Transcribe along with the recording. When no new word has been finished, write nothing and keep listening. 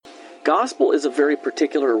gospel is a very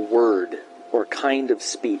particular word or kind of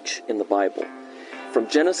speech in the Bible. From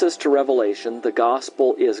Genesis to Revelation, the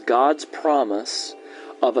gospel is God's promise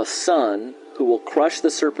of a son who will crush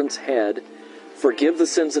the serpent's head, forgive the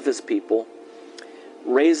sins of his people,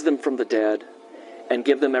 raise them from the dead, and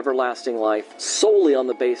give them everlasting life solely on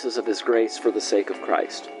the basis of his grace for the sake of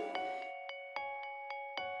Christ.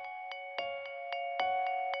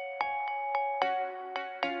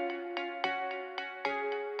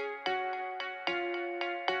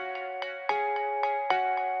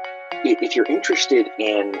 If you're interested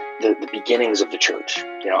in the beginnings of the church,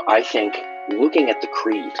 I think looking at the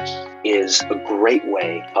creed is a great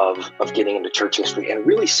way of getting into church history and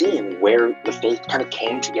really seeing where the faith kind of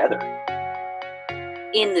came together.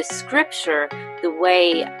 In the scripture, the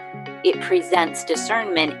way it presents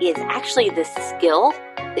discernment is actually the skill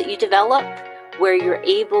that you develop where you're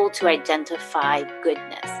able to identify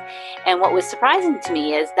goodness. And what was surprising to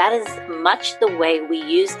me is that is much the way we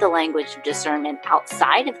use the language of discernment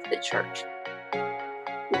outside of the church.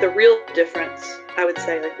 The real difference, I would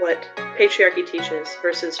say, like what patriarchy teaches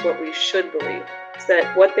versus what we should believe, is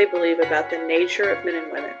that what they believe about the nature of men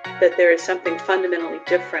and women, that there is something fundamentally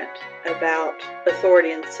different about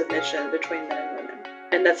authority and submission between men and women.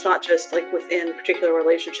 And that's not just like within particular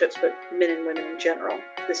relationships, but men and women in general.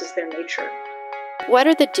 This is their nature. What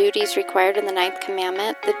are the duties required in the Ninth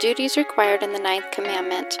Commandment? The duties required in the Ninth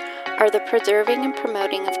Commandment are the preserving and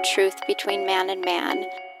promoting of truth between man and man.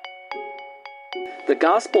 The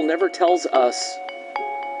gospel never tells us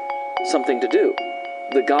something to do.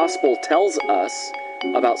 The gospel tells us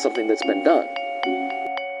about something that's been done.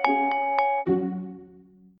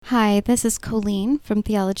 Hi, this is Colleen from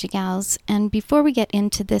Theology Gals, and before we get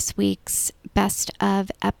into this week's best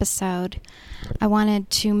of episode, I wanted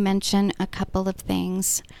to mention a couple of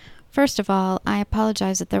things. First of all, I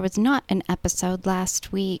apologize that there was not an episode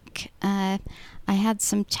last week. I had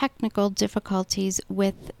some technical difficulties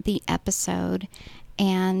with the episode,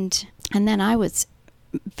 and then I was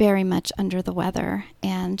very much under the weather,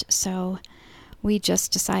 and so we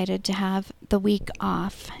just decided to have the week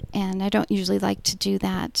off, and I don't usually like to do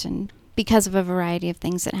that, and because of a variety of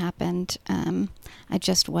things that happened, I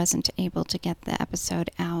just wasn't able to get the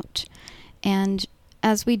episode out. And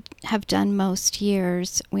as we have done most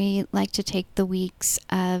years, we like to take the weeks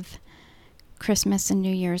of Christmas and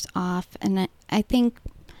New Year's off, and I think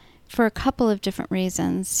for a couple of different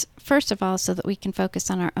reasons. First of all, so that we can focus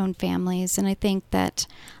on our own families, and I think that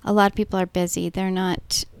a lot of people are busy.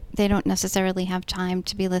 They don't necessarily have time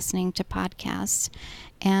to be listening to podcasts.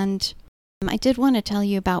 And I did want to tell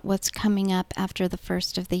you about what's coming up after the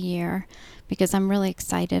first of the year, because I'm really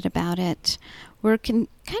excited about it. We're kind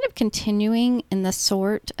of continuing in the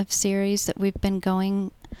sort of series that we've been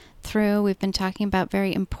going through. We've been talking about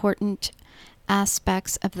very important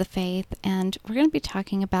aspects of the faith, and we're going to be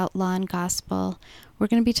talking about law and gospel. We're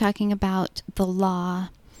going to be talking about the law,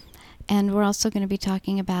 and we're also going to be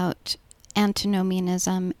talking about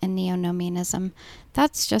antinomianism and neonomianism.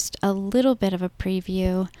 That's just a little bit of a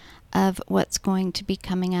preview of what's going to be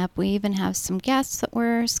coming up. We even have some guests that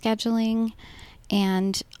we're scheduling,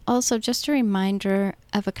 and also just a reminder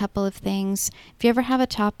of a couple of things. If you ever have a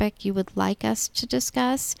topic you would like us to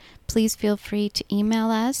discuss, please feel free to email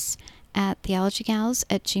us at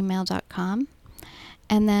theologygals@gmail.com.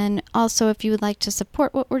 And then also, if you would like to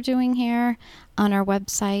support what we're doing here, on our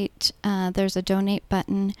website, there's a donate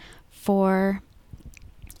button for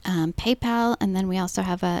PayPal, and then we also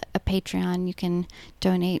have a Patreon. You can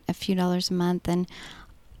donate a few dollars a month, and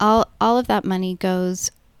all of that money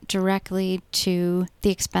goes directly to the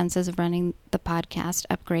expenses of running the podcast,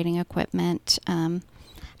 upgrading equipment,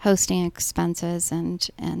 hosting expenses,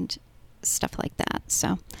 and stuff like that.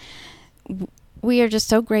 So we are just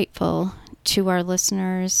so grateful to our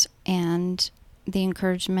listeners and the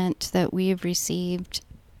encouragement that we have received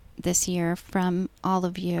this year from all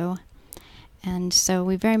of you. And so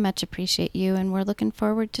we very much appreciate you, and we're looking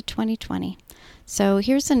forward to 2020. So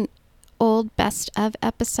here's an old best of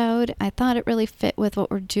episode. I thought it really fit with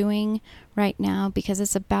what we're doing right now because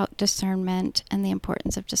it's about discernment and the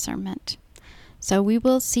importance of discernment. So we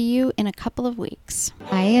will see you in a couple of weeks.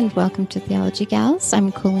 Hi, and welcome to Theology Gals.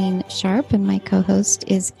 I'm Colleen Sharp, and my co-host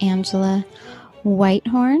is Angela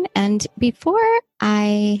Whitehorn. And before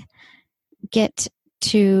I get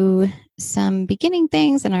to some beginning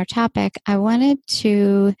things in our topic, I wanted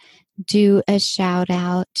to do a shout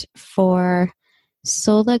out for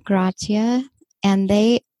Sola Gratia, and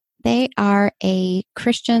they are a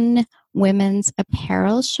Christian women's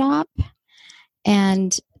apparel shop,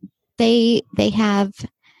 and they have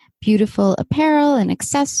beautiful apparel and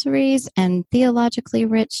accessories and theologically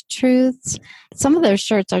rich truths. Some of their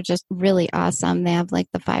shirts are just really awesome. They have like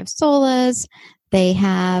the 5 solas. They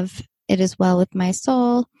have It Is Well With My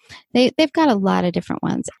Soul. They've got a lot of different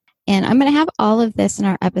ones. And I'm going to have all of this in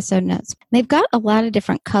our episode notes. They've got a lot of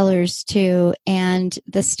different colors too. And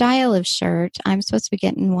the style of shirt, I'm supposed to be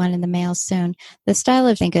getting one in the mail soon. The style,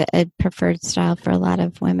 I think, a preferred style for a lot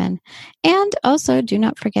of women. And also, do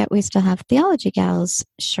not forget, we still have Theology Gals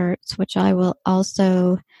shirts, which I will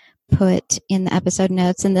also put in the episode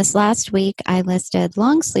notes. And this last week, I listed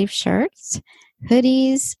long sleeve shirts,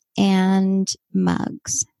 hoodies, and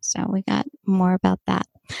mugs. So we got more about that.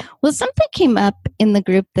 Well, something came up in the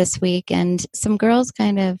group this week, and some girls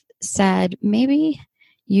kind of said, maybe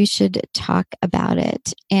you should talk about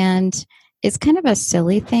it. And it's kind of a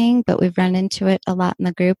silly thing, but we've run into it a lot in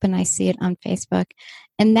the group, and I see it on Facebook.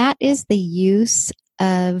 And that is the use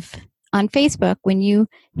of, on Facebook, when you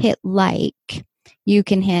hit like, you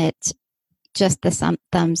can hit just the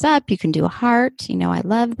thumbs up. You can do a heart. I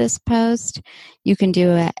love this post. You can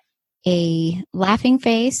do a laughing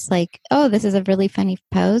face, like, oh, this is a really funny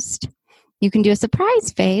post. You can do a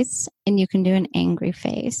surprise face, and you can do an angry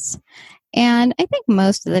face. And I think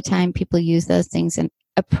most of the time people use those things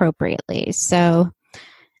appropriately. So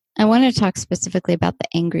I want to talk specifically about the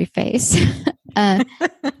angry face.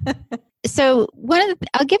 So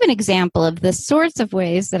I'll give an example of the sorts of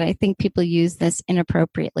ways that I think people use this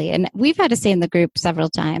inappropriately. And we've had to say in the group several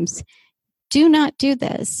times, do not do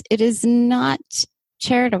this. It is not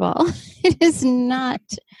charitable. It is not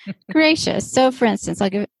gracious. So for instance, I'll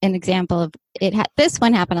give an example of it. This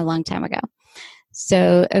one happened a long time ago.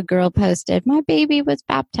 So a girl posted, my baby was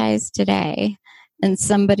baptized today. And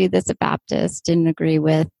somebody that's a Baptist didn't agree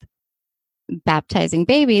with baptizing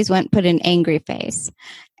babies, went put an angry face.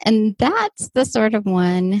 And that's the sort of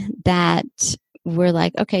one that we're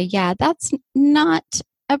like, okay, yeah, that's not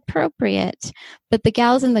appropriate. But the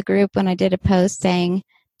gals in the group, when I did a post saying,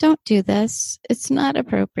 don't do this, it's not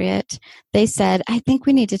appropriate, they said, I think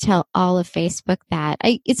we need to tell all of Facebook that.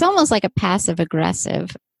 It's almost like a passive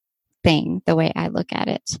aggressive thing, the way I look at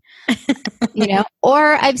it.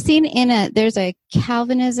 Or I've seen there's a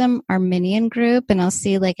Calvinism Arminian group, and I'll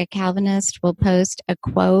see like a Calvinist will post a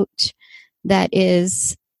quote that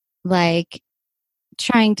is like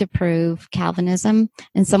trying to prove Calvinism,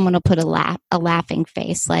 and someone will put a laughing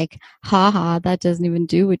face, like, ha ha, that doesn't even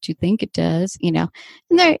do what you think it does, and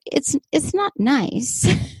it's not nice.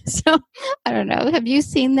 So I don't know. Have you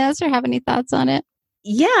seen this or have any thoughts on it?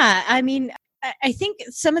 Yeah, I mean, I think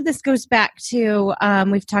some of this goes back to,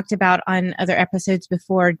 we've talked about on other episodes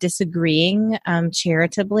before, disagreeing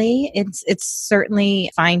charitably. It's certainly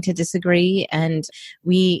fine to disagree, and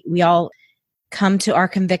we all come to our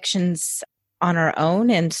convictions on our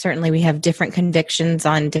own, and certainly we have different convictions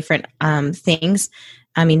on different things.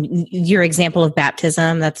 I mean, your example of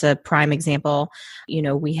baptism, that's a prime example.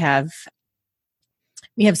 We have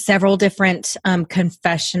several different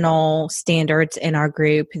confessional standards in our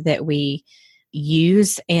group that we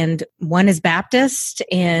use, and one is Baptist,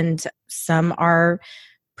 and some are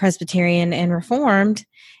Presbyterian and Reformed.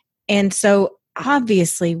 And so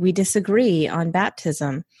obviously we disagree on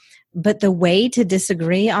baptism. But the way to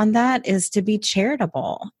disagree on that is to be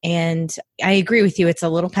charitable. And I agree with you. It's a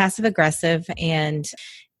little passive aggressive and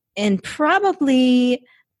probably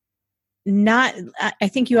not, I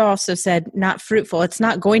think you also said not fruitful. It's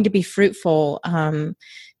not going to be fruitful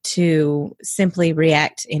to simply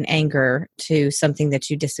react in anger to something that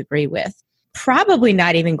you disagree with. Probably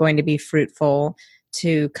not even going to be fruitful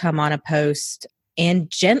to come on a post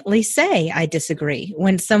and gently say, I disagree,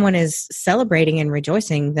 when someone is celebrating and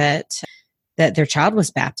rejoicing that their child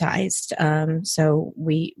was baptized. So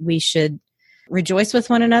we should rejoice with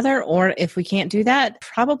one another, or if we can't do that,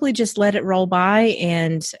 probably just let it roll by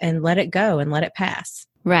and let it go and let it pass.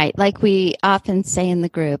 Right. Like we often say in the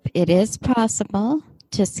group, it is possible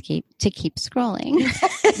to keep scrolling.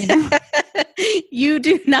 You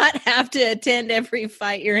do not have to attend every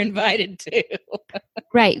fight you're invited to.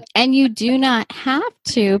 Right. And you do not have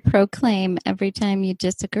to proclaim every time you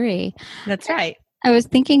disagree. That's right. I was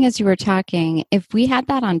thinking as you were talking, if we had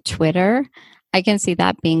that on Twitter, I can see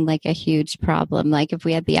that being like a huge problem. Like if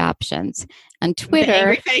we had the options on Twitter. The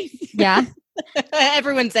angry face. Yeah.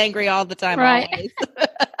 Everyone's angry all the time. Right. Always.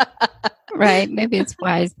 Right. Maybe it's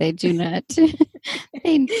wise they do not.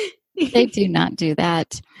 They do not do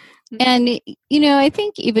that. And, I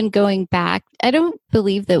think even going back, I don't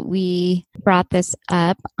believe that we brought this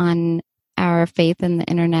up on our Faith in the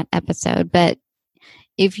Internet episode, but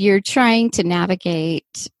if you're trying to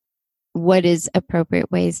navigate what is appropriate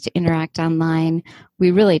ways to interact online,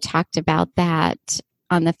 we really talked about that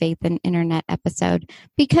on the Faith and Internet episode,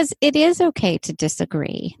 because it is okay to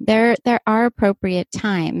disagree. There are appropriate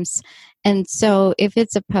times. And so if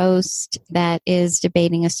it's a post that is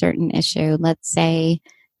debating a certain issue, let's say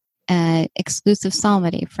exclusive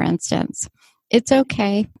psalmody, for instance, it's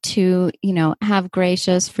okay to, have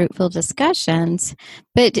gracious, fruitful discussions,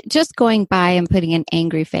 but just going by and putting an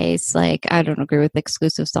angry face, like, I don't agree with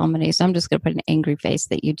exclusive psalmody, so I'm just going to put an angry face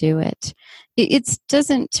that you do it. It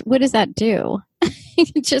doesn't, what does that do?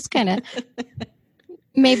 It just kind of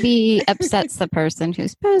maybe upsets the person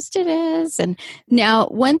whose post it is. And now,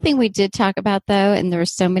 one thing we did talk about, though, and there were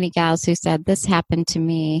so many gals who said this happened to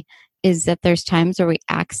me, is that there's times where we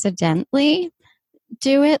accidentally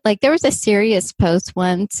do it. Like, there was a serious post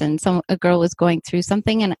once, and a girl was going through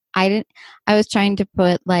something, and I was trying to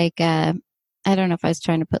put I don't know if I was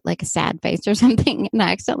trying to put like a sad face or something, and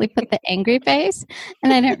I accidentally put the angry face,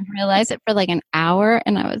 and I didn't realize it for like an hour,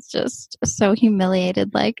 and I was just so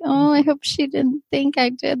humiliated, like, oh, I hope she didn't think I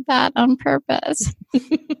did that on purpose.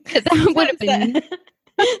 Because that would have been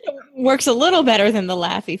works a little better than the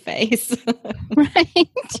laughy face. Right.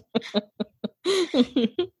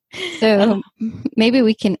 So maybe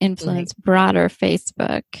we can influence broader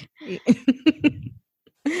Facebook.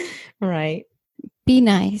 Right. Be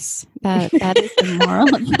nice. That is the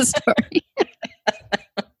moral of the story.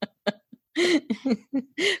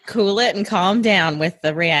 Cool it and calm down with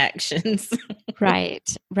the reactions.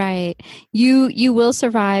 Right. You will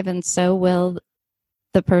survive, and so will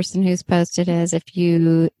the person whose post it is if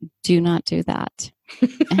you do not do that.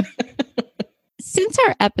 Since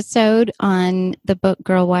our episode on the book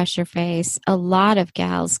Girl Wash Your Face, a lot of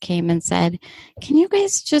gals came and said, can you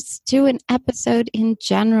guys just do an episode in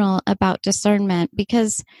general about discernment?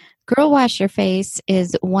 Because Girl Wash Your Face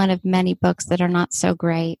is one of many books that are not so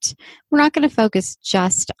great. We're not going to focus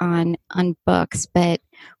just on books, but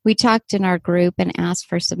we talked in our group and asked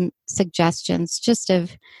for some suggestions just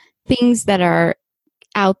of things that are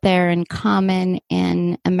out there and common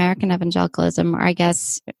in American evangelicalism, or I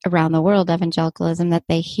guess around the world evangelicalism, that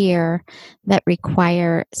they hear that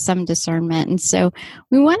require some discernment. And so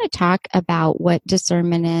we want to talk about what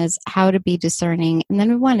discernment is, how to be discerning, and then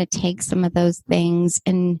we want to take some of those things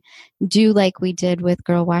and do like we did with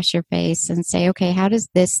Girl Wash Your Face and say, okay, how does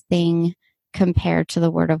this thing compare to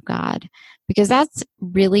the Word of God? Because that's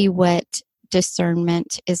really what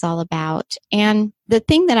discernment is all about. And the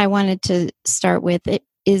thing that I wanted to start with, it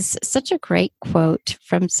is such a great quote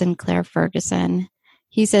from Sinclair Ferguson.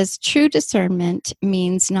 He says, true discernment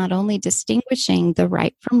means not only distinguishing the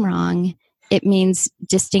right from wrong, it means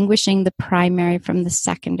distinguishing the primary from the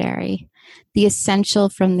secondary, the essential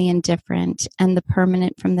from the indifferent, and the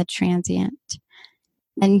permanent from the transient.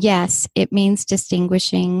 And yes, it means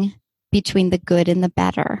distinguishing between the good and the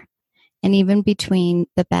better, and even between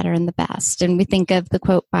the better and the best. And we think of the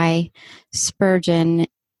quote by Spurgeon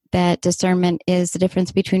that discernment is the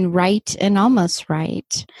difference between right and almost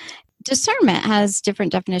right. Discernment has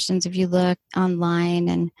different definitions if you look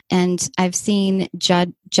online, and I've seen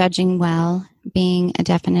judging well being a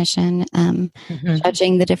definition,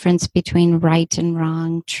 judging the difference between right and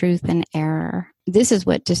wrong, truth and error. This is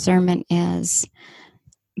what discernment is.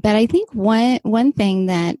 But I think one thing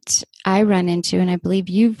that I run into, and I believe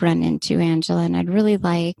you've run into, Angela, and I'd really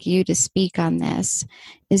like you to speak on this,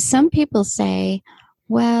 is some people say,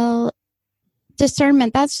 well,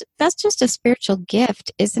 discernment, that's just a spiritual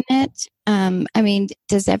gift, isn't it? I mean,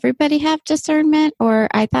 does everybody have discernment? Or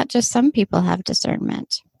I thought just some people have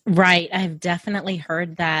discernment. Right. I've definitely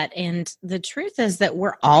heard that. And the truth is that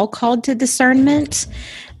we're all called to discernment.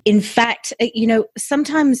 In fact,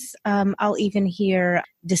 sometimes I'll even hear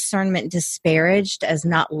discernment disparaged as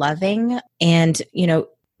not loving. And,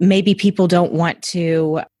 maybe people don't want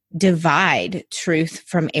to divide truth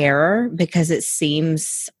from error because it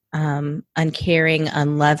seems uncaring,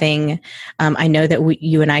 unloving. I know that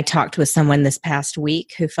you and I talked with someone this past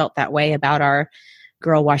week who felt that way about our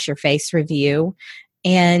Girl Wash Your Face review.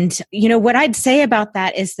 And, what I'd say about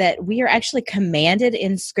that is that we are actually commanded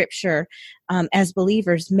in Scripture as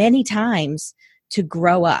believers many times to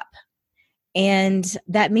grow up. And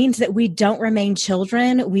that means that we don't remain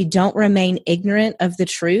children, we don't remain ignorant of the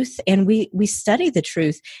truth, and we study the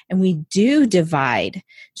truth, and we do divide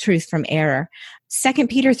truth from error. 2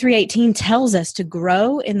 Peter 3:18 tells us to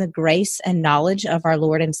grow in the grace and knowledge of our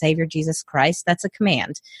Lord and Savior Jesus Christ. That's a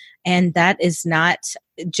command. And that is not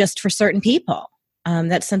just for certain people.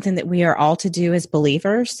 That's something that we are all to do as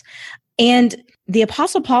believers. And the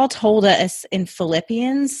Apostle Paul told us in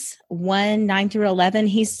Philippians 1:9-11,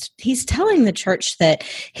 he's telling the church that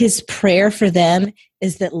his prayer for them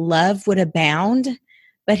is that love would abound,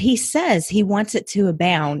 but he says he wants it to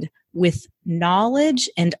abound with knowledge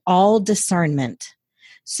and all discernment,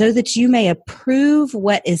 so that you may approve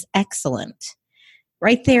what is excellent.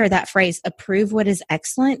 Right there, that phrase, approve what is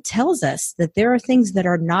excellent, tells us that there are things that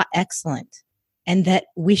are not excellent and that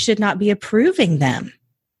we should not be approving them.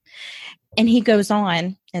 And he goes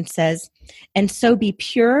on and says, and so be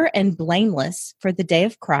pure and blameless for the day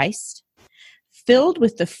of Christ, filled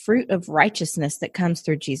with the fruit of righteousness that comes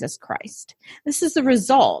through Jesus Christ. This is the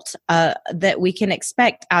result that we can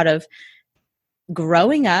expect out of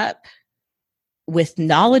growing up with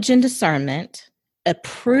knowledge and discernment,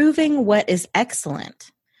 approving what is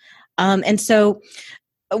excellent. And so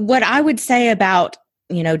what I would say about,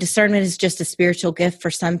 discernment is just a spiritual gift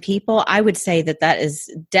for some people, I would say that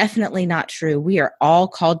is definitely not true. We are all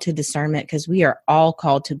called to discernment because we are all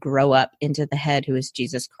called to grow up into the head who is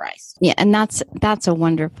Jesus Christ. Yeah, and that's a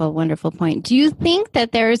wonderful, wonderful point. Do you think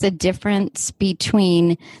that there is a difference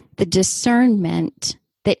between the discernment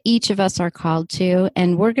that each of us are called to,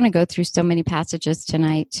 and we're going to go through so many passages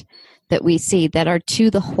tonight that we see that are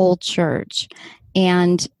to the whole church,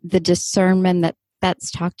 and the discernment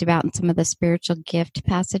that's talked about in some of the spiritual gift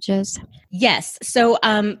passages? Yes. So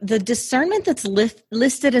the discernment that's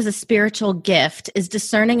listed as a spiritual gift is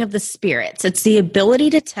discerning of the spirits. It's the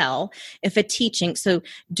ability to tell if a teaching. So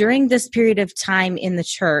during this period of time in the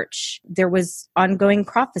church, there was ongoing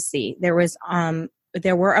prophecy. There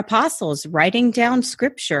were apostles writing down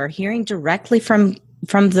scripture, hearing directly from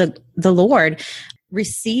the Lord,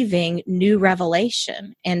 receiving new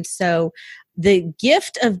revelation. And so the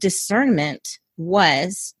gift of discernment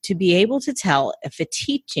was to be able to tell if a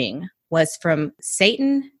teaching was from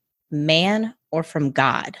Satan, man, or from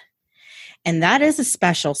God. And that is a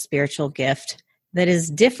special spiritual gift that is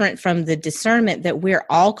different from the discernment that we're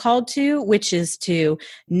all called to, which is to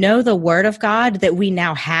know the Word of God that we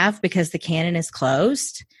now have because the canon is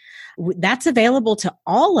closed. That's available to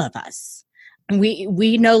all of us.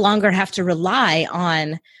 We no longer have to rely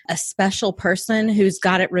on a special person who's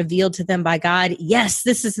got it revealed to them by God. Yes,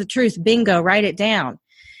 this is the truth. Bingo, write it down.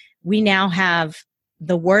 We now have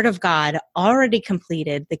the Word of God already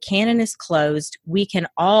completed. The canon is closed. We can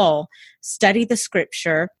all study the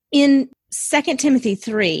Scripture. In 2 Timothy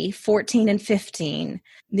 3:14 and 15,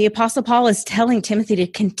 the Apostle Paul is telling Timothy to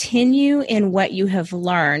continue in what you have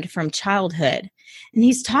learned from childhood. And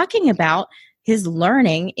he's talking about his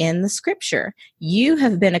learning in the Scripture. You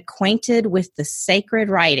have been acquainted with the sacred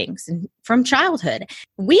writings from childhood.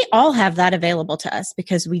 We all have that available to us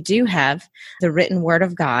because we do have the written Word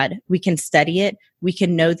of God. We can study it. We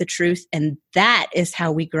can know the truth. And that is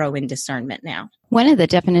how we grow in discernment now. One of the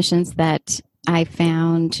definitions that I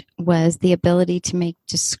found was the ability to make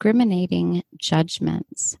discriminating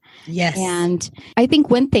judgments. Yes. And I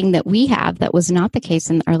think one thing that we have that was not the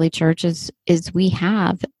case in the early churches is we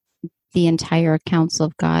have the entire counsel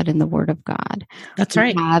of God and the Word of God. That's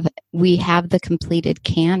right. We have the completed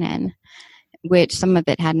canon, which some of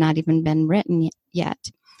it had not even been written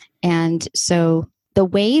yet. And so the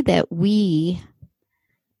way that we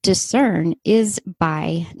discern is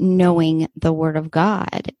by knowing the Word of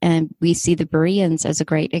God. And we see the Bereans as a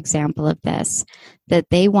great example of this, that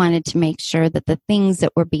they wanted to make sure that the things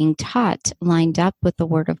that were being taught lined up with the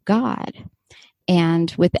Word of God.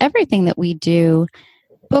 And with everything that we do,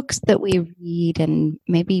 books that we read and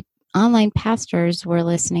maybe online pastors we're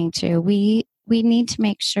listening to, we need to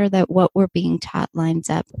make sure that what we're being taught lines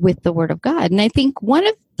up with the Word of God. And I think one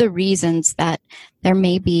of the reasons that there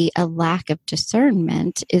may be a lack of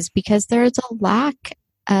discernment is because there is a lack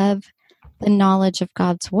of the knowledge of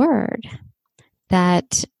God's Word,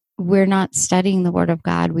 that we're not studying the Word of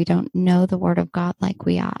God. We don't know the Word of God like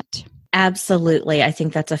we ought. Absolutely. I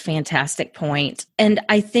think that's a fantastic point. And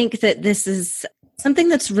I think that this is something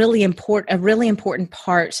that's really important, a really important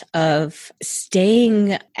part of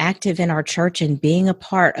staying active in our church and being a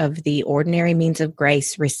part of the ordinary means of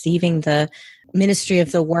grace, receiving the ministry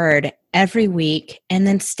of the Word every week, and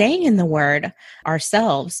then staying in the Word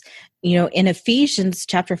ourselves. In Ephesians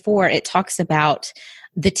chapter 4, it talks about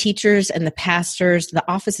the teachers and the pastors, the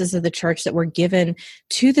offices of the church that were given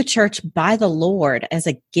to the church by the Lord as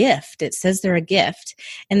a gift. It says they're a gift,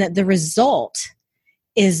 and that the result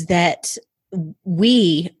is that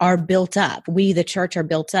we are built up. We, the church, are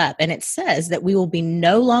built up. And it says that we will be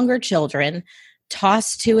no longer children,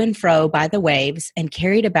 tossed to and fro by the waves and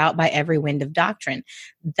carried about by every wind of doctrine.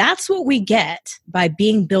 That's what we get by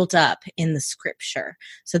being built up in the scripture.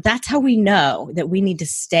 So that's how we know that we need to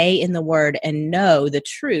stay in the word and know the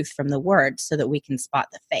truth from the word so that we can spot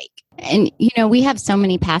the fake. And, we have so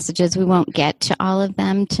many passages. We won't get to all of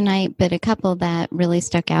them tonight, but a couple that really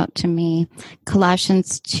stuck out to me.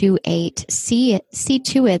 Colossians 2:8, see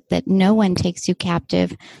to it that no one takes you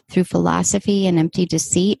captive through philosophy and empty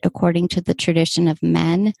deceit, according to the tradition of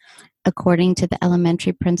men, according to the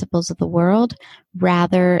elementary principles of the world,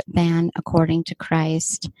 rather than according to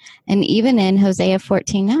Christ. And even in Hosea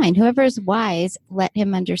 14:9, whoever is wise, let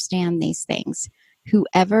him understand these things.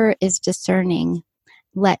 Whoever is discerning,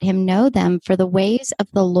 let him know them, for the ways of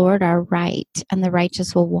the Lord are right, and the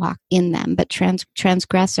righteous will walk in them, but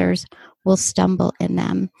transgressors will stumble in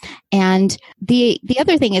them. And the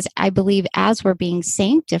other thing is, I believe, as we're being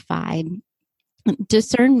sanctified,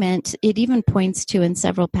 discernment, it even points to in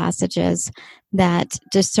several passages that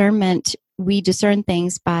discernment, we discern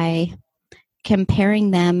things by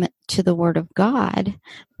comparing them to the Word of God,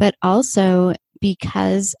 but also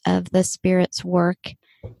because of the Spirit's work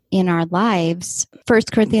in our lives.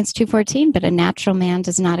 1 Corinthians 2:14, but a natural man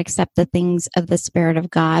does not accept the things of the Spirit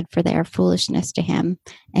of God, for they are foolishness to him,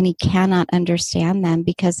 and he cannot understand them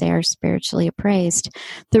because they are spiritually appraised.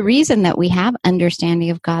 The reason that we have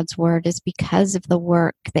understanding of God's word is because of the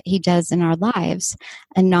work that he does in our lives.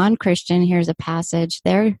 A non-Christian hears a passage,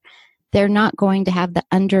 they're not going to have the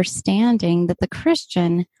understanding that the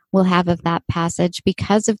Christian will have of that passage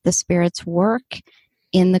because of the Spirit's work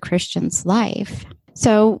in the Christian's life.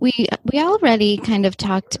 So we already kind of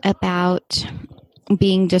talked about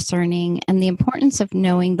being discerning and the importance of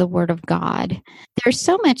knowing the Word of God. There's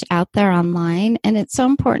so much out there online, and it's so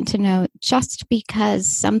important to know just because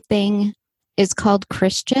something is called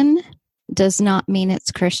Christian does not mean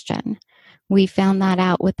it's Christian. We found that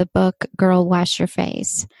out with the book, Girl, Wash Your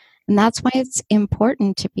Face. And that's why it's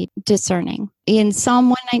important to be discerning. In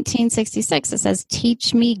Psalm 119:66, it says,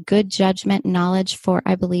 teach me good judgment, knowledge, for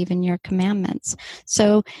I believe in your commandments.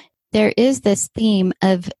 So there is this theme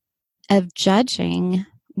of judging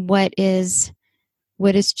what is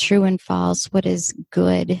true and false, what is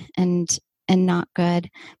good and not good.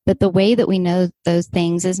 But the way that we know those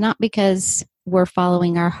things is not because we're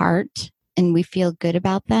following our heart and we feel good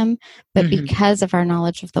about them, but because of our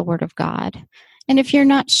knowledge of the Word of God. And if you're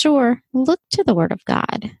not sure, look to the Word of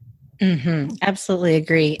God. Absolutely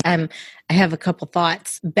agree. I have a couple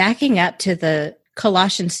thoughts. Backing up to the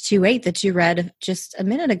Colossians 2:8 that you read just a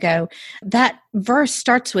minute ago, that verse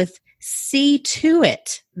starts with, see to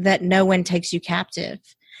it that no one takes you captive.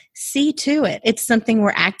 See to it. It's something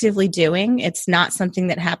we're actively doing. It's not something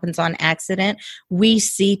that happens on accident. We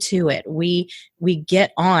see to it. We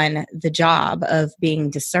get on the job of being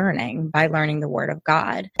discerning by learning the Word of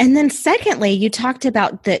God. And then secondly, you talked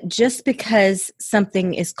about that just because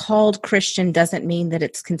something is called Christian doesn't mean that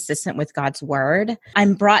it's consistent with God's Word.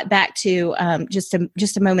 I'm brought back to just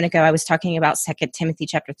a moment ago, I was talking about 2 Timothy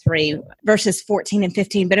chapter 3, verses 14 and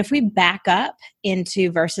 15. But if we back up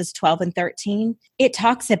into verses 12 and 13, it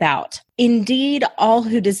talks about, indeed, all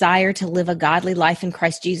who desire to live a godly life in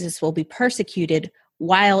Christ Jesus will be persecuted,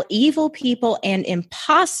 while evil people and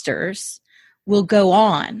imposters will go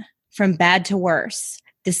on from bad to worse,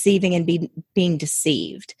 deceiving and being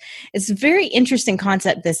deceived. It's a very interesting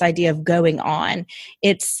concept, this idea of going on.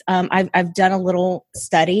 It's I've done a little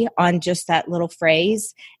study on just that little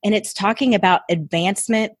phrase, and it's talking about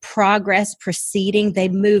advancement, progress, proceeding. They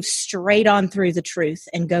move straight on through the truth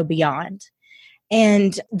and go beyond.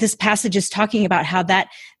 And this passage is talking about how that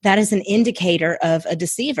is an indicator of a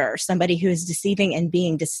deceiver, somebody who is deceiving and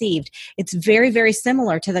being deceived. It's very, very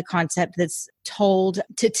similar to the concept that's told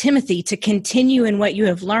to Timothy to continue in what you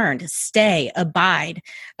have learned, stay, abide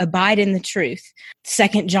in the truth.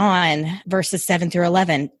 2 John verses 7 through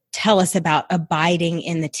 11 tell us about abiding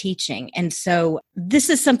in the teaching. And so this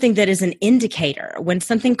is something that is an indicator. When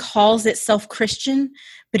something calls itself Christian,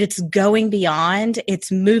 but it's going beyond,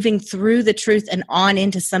 it's moving through the truth and on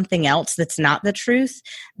into something else that's not the truth,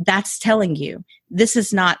 that's telling you this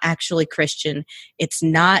is not actually Christian. It's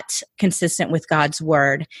not consistent with God's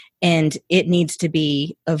word, and it needs to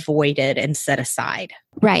be avoided and set aside.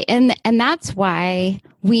 Right. And that's why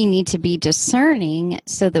we need to be discerning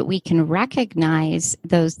so that we can recognize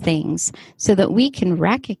those things, so that we can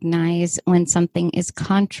recognize when something is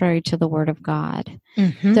contrary to the Word of God,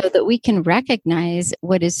 so that we can recognize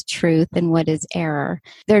what is truth and what is error.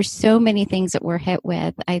 There's so many things that we're hit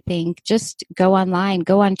with. I think just go online,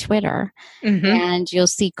 go on Twitter, and you'll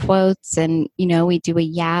see quotes. And, we do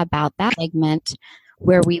a about that segment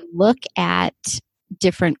where we look at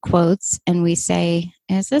different quotes and we say,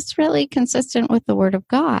 is this really consistent with the Word of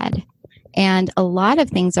God? And a lot of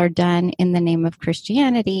things are done in the name of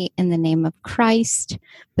Christianity, in the name of Christ,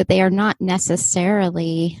 but they are not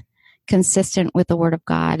necessarily consistent with the Word of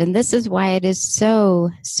God. And this is why it is so,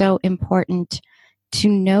 so important to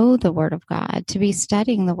know the Word of God, to be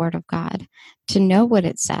studying the Word of God, to know what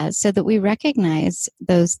it says so that we recognize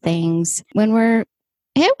those things when we're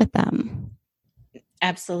hit with them.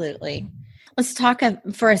 Absolutely. Let's talk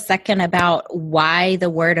for a second about why the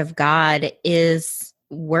Word of God is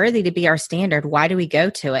worthy to be our standard. Why do we go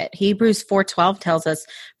to it? Hebrews 4:12 tells us,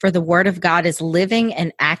 "For the Word of God is living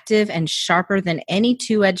and active and sharper than any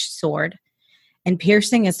two-edged sword, and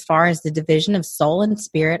piercing as far as the division of soul and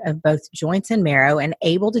spirit, of both joints and marrow, and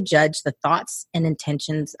able to judge the thoughts and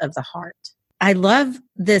intentions of the heart." I love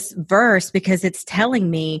this verse because it's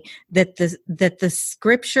telling me that the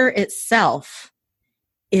Scripture itself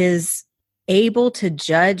is able to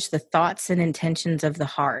judge the thoughts and intentions of the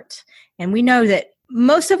heart. And we know that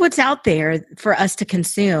most of what's out there for us to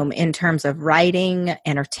consume in terms of writing,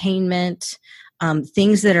 entertainment,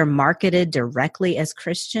 things that are marketed directly as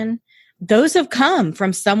Christian, those have come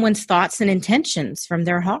from someone's thoughts and intentions from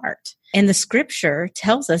their heart. And the Scripture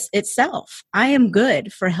tells us itself, I am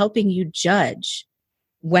good for helping you judge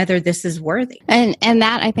whether this is worthy. And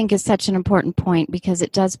that I think is such an important point because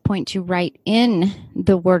it does point to right in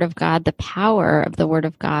the Word of God, the power of the Word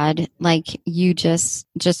of God, like you just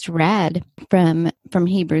read from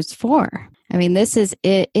Hebrews 4. I mean, this is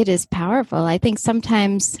it is powerful. I think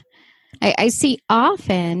sometimes I see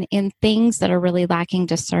often in things that are really lacking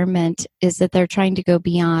discernment is that they're trying to go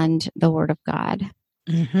beyond the Word of God.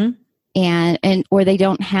 Mm-hmm. And or they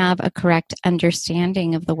don't have a correct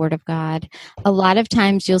understanding of the Word of God. A lot of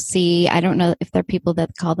times you'll see, I don't know if they're people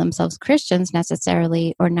that call themselves Christians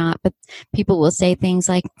necessarily or not, but people will say things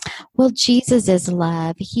like, well, Jesus is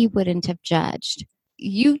love. He wouldn't have judged.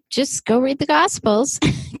 You just go read the Gospels,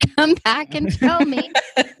 come back and tell me.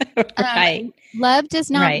 Right. Love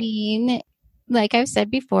does not mean, like I've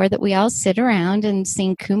said before, that we all sit around and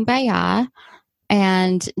sing Kumbaya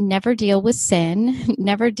and never deal with sin,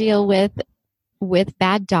 never deal with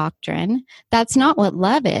bad doctrine. That's not what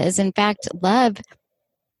love is. In fact, love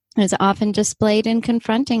is often displayed in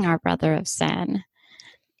confronting our brother of sin,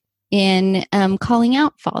 in calling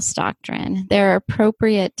out false doctrine. There are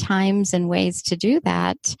appropriate times and ways to do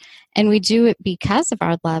that, and we do it because of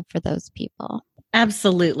our love for those people.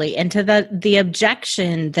 Absolutely. And to the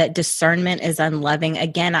objection that discernment is unloving,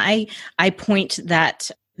 again, I point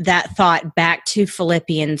that thought back to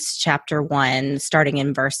Philippians chapter 1, starting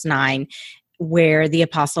in verse 9, where the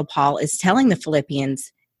Apostle Paul is telling the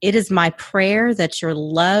Philippians, it is my prayer that your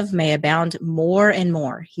love may abound more and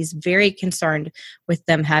more. He's very concerned with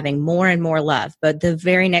them having more and more love. But the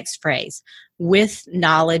very next phrase, with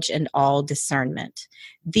knowledge and all discernment.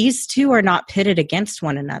 These two are not pitted against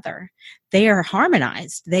one another. They are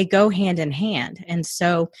harmonized. They go hand in hand. And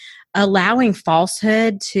so allowing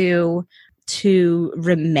falsehood to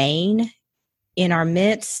remain in our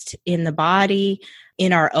midst, in the body,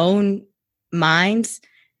 in our own minds,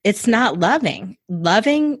 it's not loving.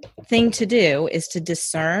 Loving thing to do is to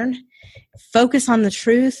discern, focus on the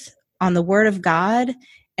truth, on the Word of God,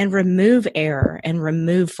 and remove error and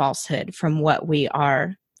remove falsehood from what we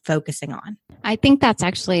are focusing on. I think that's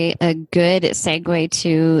actually a good segue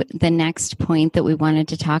to the next point that we wanted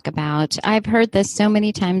to talk about. I've heard this so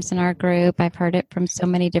many times in our group. I've heard it from so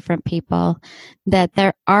many different people that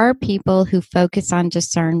there are people who focus on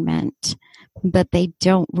discernment, but they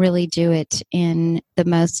don't really do it in the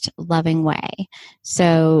most loving way.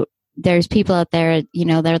 So there's people out there,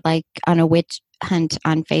 they're like on a witch hunt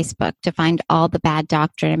on Facebook to find all the bad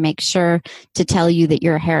doctrine and make sure to tell you that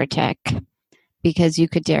you're a heretic because you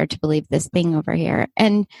could dare to believe this thing over here.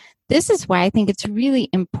 And this is why I think it's really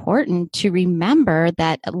important to remember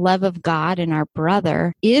that love of God and our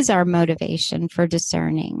brother is our motivation for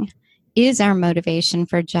discerning, is our motivation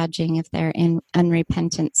for judging if they're in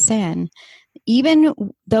unrepentant sin. Even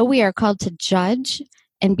though we are called to judge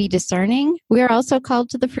and be discerning, we are also called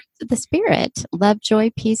to the fruits of the Spirit: love, joy,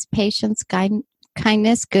 peace, patience,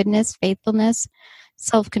 kindness, goodness, faithfulness,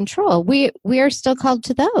 self-control. We are still called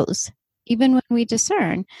to those, even when we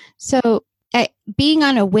discern. So being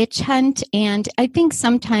on a witch hunt, and I think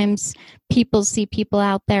sometimes people see people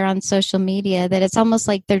out there on social media that it's almost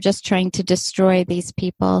like they're just trying to destroy these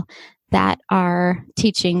people that are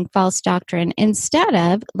teaching false doctrine, instead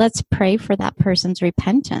of let's pray for that person's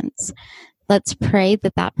repentance. Let's pray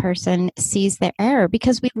that that person sees their error,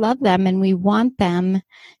 because we love them and we want them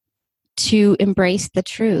to embrace the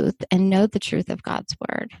truth and know the truth of God's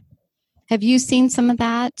word. Have you seen some of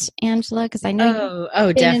that, Angela? Because I know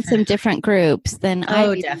you've been in some different groups than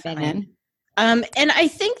I've been in. And I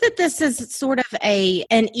think that this is sort of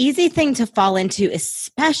an easy thing to fall into,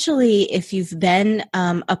 especially if you've been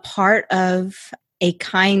a part of a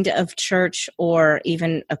kind of church or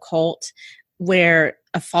even a cult where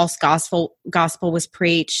a false gospel was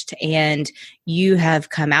preached, and you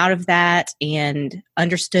have come out of that and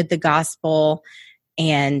understood the gospel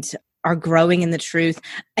and are growing in the truth.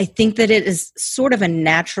 I think that it is sort of a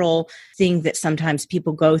natural thing that sometimes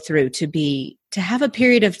people go through to have a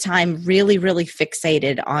period of time really, really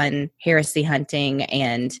fixated on heresy hunting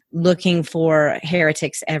and looking for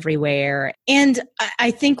heretics everywhere. And I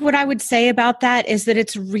think what I would say about that is that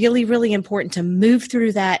it's really, really important to move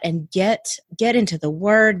through that and get into the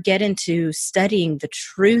Word, get into studying the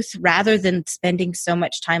truth rather than spending so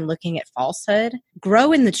much time looking at falsehood.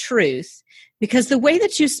 Grow in the truth, because the way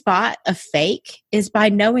that you spot a fake is by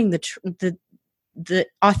knowing the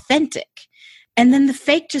authentic. And then the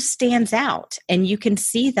fake just stands out, and you can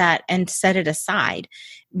see that and set it aside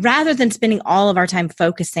rather than spending all of our time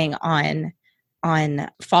focusing on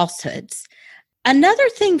falsehoods. Another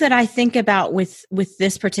thing that I think about with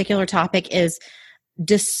this particular topic is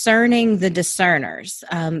discerning the discerners.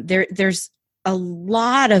 There's a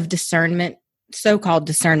lot of discernment, so-called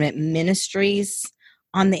discernment ministries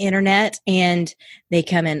on the internet, and they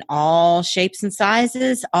come in all shapes and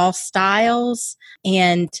sizes, all styles.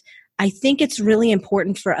 And I think it's really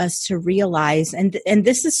important for us to realize, and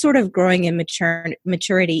this is sort of growing in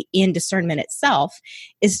maturity in discernment itself,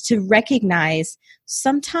 is to recognize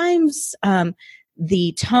sometimes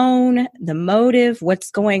the tone, the motive,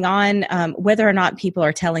 what's going on, whether or not people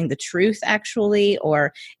are telling the truth actually,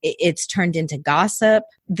 or it's turned into gossip.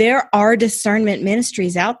 There are discernment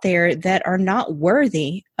ministries out there that are not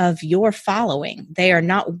worthy of your following. They are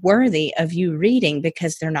not worthy of you reading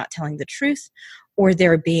because they're not telling the truth, or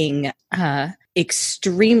they're being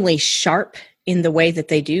extremely sharp in the way that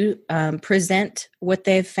they do present what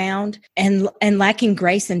they've found, and lacking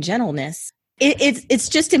grace and gentleness. It's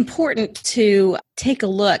just important to take a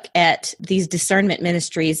look at these discernment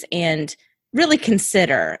ministries and really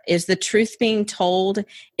consider, is the truth being told?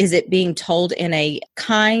 Is it being told in a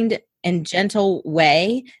kind and gentle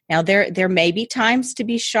way? Now, there may be times to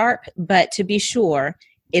be sharp, but to be sure,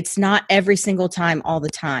 it's not every single time all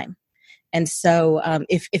the time. And so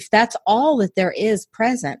if that's all that there is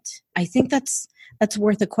present, I think that's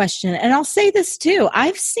worth a question. And I'll say this too.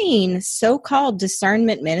 I've seen so-called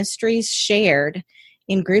discernment ministries shared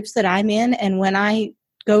in groups that I'm in. And when I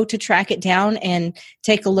go to track it down and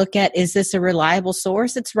take a look at, is this a reliable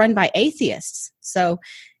source? It's run by atheists. So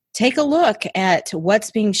take a look at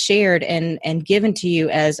what's being shared and given to you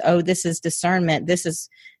as, oh, this is discernment. This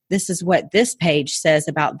is what this page says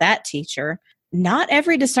about that teacher. Not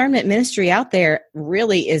every discernment ministry out there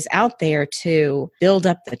really is out there to build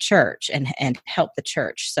up the church and help the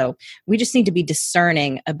church. So we just need to be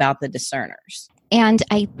discerning about the discerners. And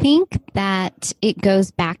I think that it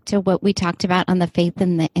goes back to what we talked about on the Faith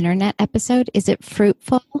in the Internet episode. Is it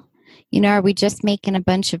fruitful? Are we just making a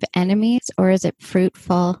bunch of enemies, or is it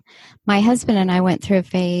fruitful? My husband and I went through a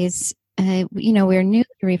phase, we were newly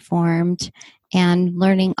reformed and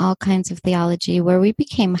learning all kinds of theology where we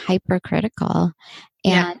became hypercritical.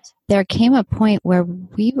 And there came a point where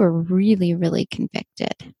we were really, really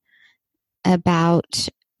convicted about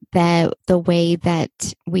the way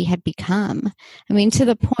that we had become. I mean, to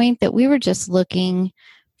the point that we were just looking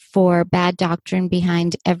for bad doctrine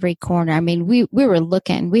behind every corner. I mean, we were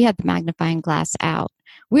looking, we had the magnifying glass out.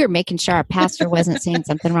 We were making sure our pastor wasn't saying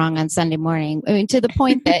something wrong on Sunday morning. I mean, to the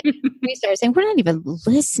point that we started saying, we're not even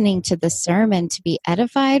listening to the sermon to be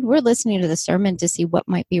edified. We're listening to the sermon to see what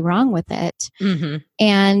might be wrong with it. Mm-hmm.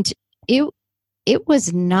 And it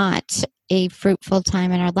was not a fruitful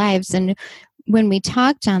time in our lives. And when we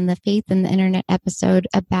talked on the Faith in the Internet episode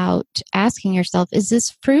about asking yourself, is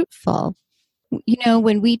this fruitful?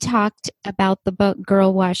 When we talked about the book,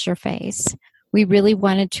 Girl, Wash Your Face, we really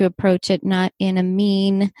wanted to approach it not in a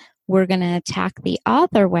mean, we're going to attack the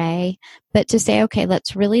author way, but to say, okay,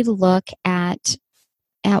 let's really look at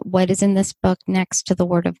what is in this book next to the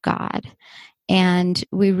Word of God. And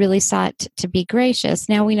we really sought to be gracious.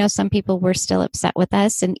 Now we know some people were still upset with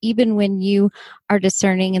us. And even when you are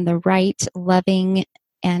discerning in the right, loving,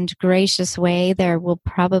 and gracious way, there will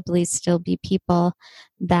probably still be people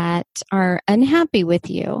that are unhappy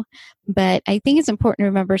with you. But I think it's important to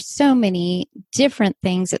remember so many different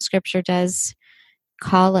things that Scripture does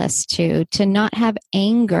call us to not have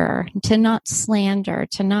anger, to not slander,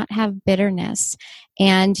 to not have bitterness.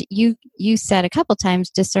 And you said a couple times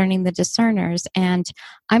discerning the discerners, and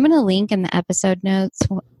I'm going to link in the episode notes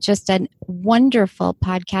just a wonderful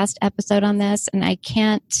podcast episode on this, and I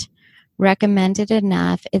can't recommend it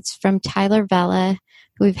enough. It's from Tyler Vela,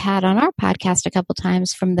 who we've had on our podcast a couple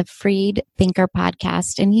times, from the Freed Thinker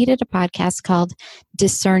podcast, and he did a podcast called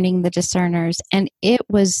Discerning the Discerners, and it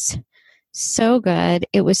was so good.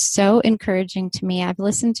 It was so encouraging to me. I've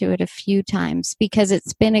listened to it a few times because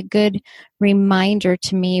it's been a good reminder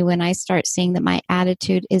to me when I start seeing that my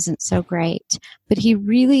attitude isn't so great. But he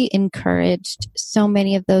really encouraged so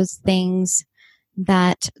many of those things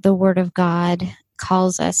that the Word of God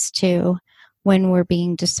calls us to when we're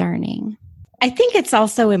being discerning. I think it's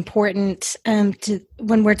also important to,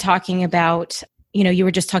 when we're talking about, you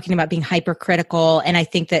were just talking about being hypercritical, and I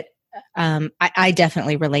think that I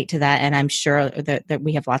definitely relate to that, and I'm sure that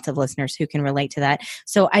we have lots of listeners who can relate to that.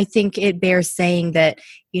 So I think it bears saying that,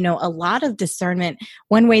 a lot of discernment,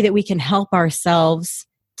 one way that we can help ourselves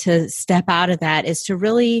to step out of that is to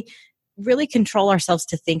really, really control ourselves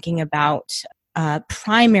to thinking about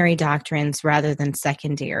primary doctrines rather than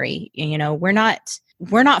secondary.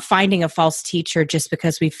 We're not finding a false teacher just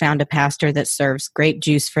because we found a pastor that serves grape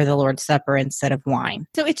juice for the Lord's Supper instead of wine.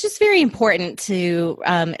 So it's just very important to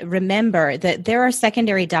remember that there are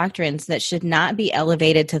secondary doctrines that should not be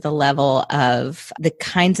elevated to the level of the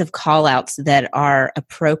kinds of call-outs that are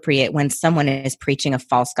appropriate when someone is preaching a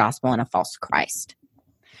false gospel and a false Christ.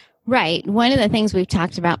 Right. One of the things we've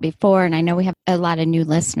talked about before, and I know we have a lot of new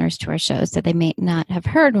listeners to our show, so they may not have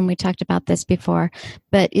heard when we talked about this before,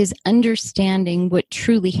 but is understanding what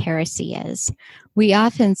truly heresy is. We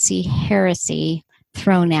often see heresy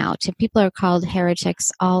thrown out, and people are called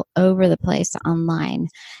heretics all over the place online.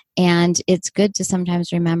 And it's good to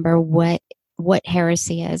sometimes remember what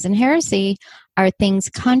heresy is. And heresy are things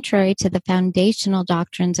contrary to the foundational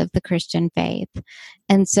doctrines of the Christian faith.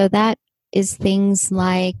 And so that is things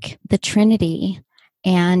like the Trinity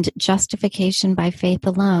and justification by faith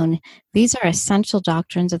alone. These are essential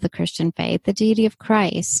doctrines of the Christian faith, the deity of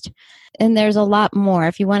Christ. And there's a lot more.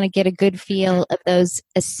 If you want to get a good feel of those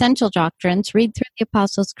essential doctrines, read through the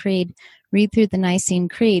Apostles' Creed, read through the Nicene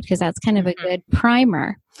Creed, because that's kind of a good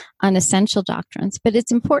primer on essential doctrines. But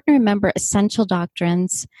it's important to remember essential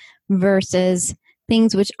doctrines versus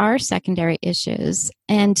things which are secondary issues.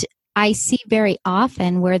 And I see very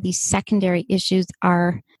often where these secondary issues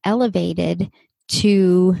are elevated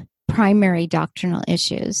to primary doctrinal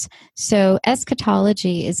issues. So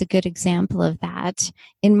eschatology is a good example of that.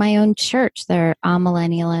 In my own church, there are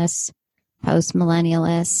amillennialists,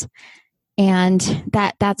 postmillennialists, and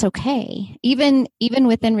that's okay. Even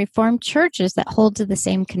within Reformed churches that hold to the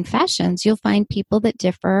same confessions, you'll find people that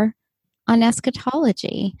differ on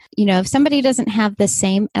eschatology. If somebody doesn't have the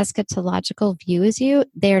same eschatological view as you,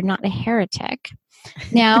 they're not a heretic.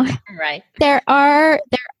 Now, right. There are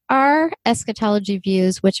eschatology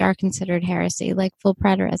views which are considered heresy, like full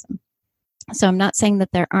preterism. So I'm not saying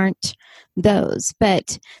that there aren't those,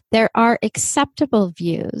 but there are acceptable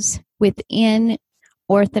views within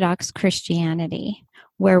Orthodox Christianity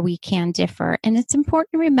where we can differ. And it's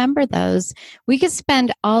important to remember those. We could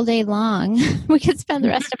spend all day long, we could spend the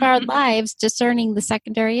rest of our lives discerning the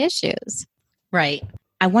secondary issues. Right.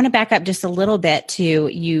 I want to back up just a little bit to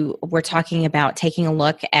you were talking about taking a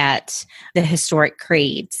look at the historic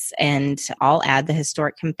creeds, and I'll add the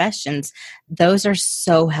historic confessions. Those are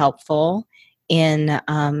so helpful in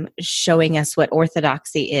showing us what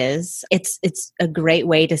orthodoxy is. It's a great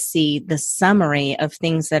way to see the summary of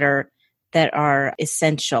things that are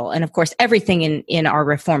essential. And of course, everything in our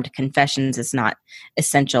Reformed confessions is not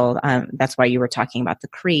essential. That's why you were talking about the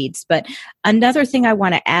creeds. But another thing I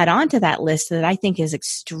want to add on to that list that I think is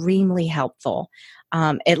extremely helpful,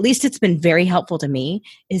 at least it's been very helpful to me,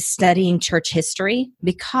 is studying church history,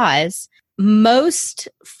 because most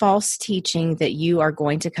false teaching that you are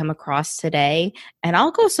going to come across today, and I'll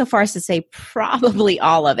go so far as to say probably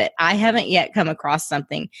all of it, I haven't yet come across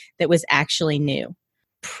something that was actually new.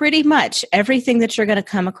 Pretty much everything that you're going to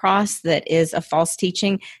come across that is a false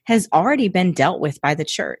teaching has already been dealt with by the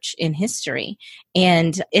church in history.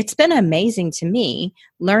 And it's been amazing to me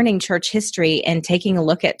learning church history and taking a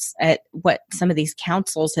look at what some of these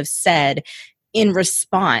councils have said in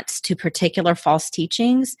response to particular false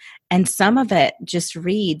teachings. And some of it just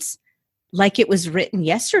reads like it was written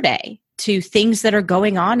yesterday to things that are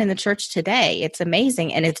going on in the church today. It's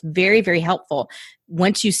amazing. And it's very, very helpful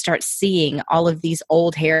once you start seeing all of these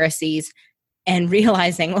old heresies and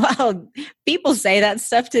realizing, well, people say that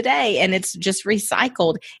stuff today and it's just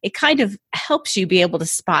recycled. It kind of helps you be able to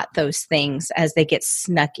spot those things as they get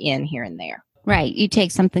snuck in here and there. Right. You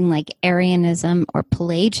take something like Arianism or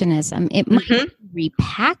Pelagianism, it might be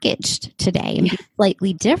repackaged today and be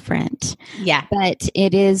slightly different. Yeah. But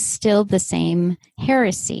it is still the same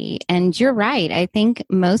heresy. And you're right. I think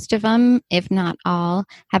most of them, if not all,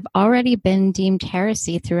 have already been deemed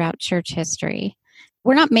heresy throughout church history.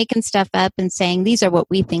 We're not making stuff up and saying these are what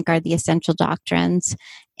we think are the essential doctrines,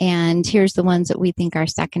 and here's the ones that we think are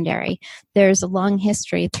secondary. There's a long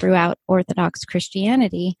history throughout Orthodox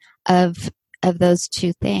Christianity of those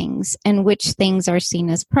two things, and which things are seen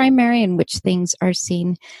as primary and which things are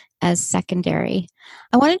seen as secondary.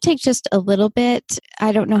 I want to take just a little bit,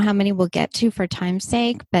 I don't know how many we'll get to for time's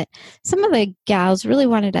sake, but some of the gals really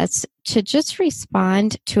wanted us to just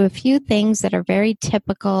respond to a few things that are very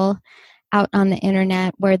typical out on the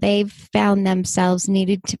internet where they've found themselves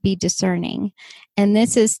needed to be discerning. And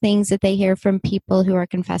this is things that they hear from people who are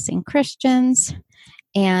confessing Christians.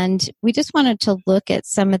 And we just wanted to look at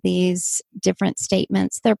some of these different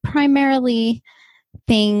statements. They're primarily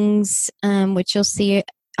things which you'll see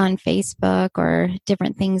on Facebook or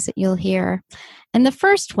different things that you'll hear. And the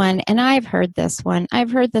first one, and I've heard this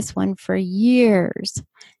one for years,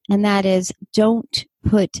 and that is, don't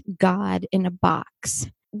put God in a box.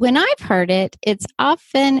 When I've heard it, it's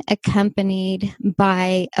often accompanied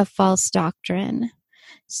by a false doctrine.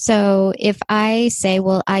 So if I say,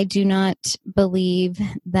 well, I do not believe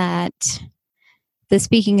that the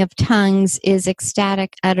speaking of tongues is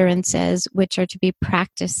ecstatic utterances which are to be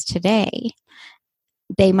practiced today,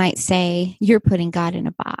 they might say, you're putting God in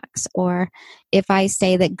a box. Or if I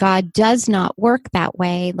say that God does not work that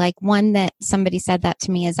way, like one that somebody said that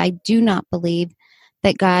to me is, I do not believe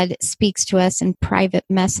that God speaks to us in private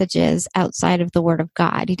messages outside of the Word of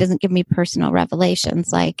God. He doesn't give me personal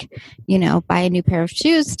revelations like, buy a new pair of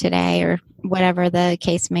shoes today or whatever the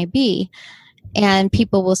case may be. And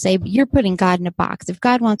people will say, you're putting God in a box. If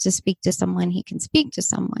God wants to speak to someone, he can speak to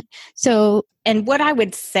someone. So, and what I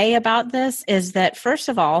would say about this is that, first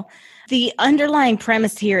of all, the underlying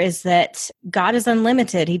premise here is that God is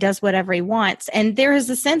unlimited. He does whatever he wants. And there is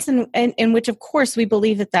a sense in which, of course, we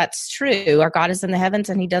believe that that's true. Our God is in the heavens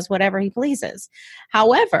and he does whatever he pleases.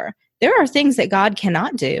 However, there are things that God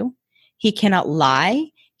cannot do. He cannot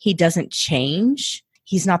lie. He doesn't change.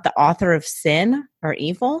 He's not the author of sin or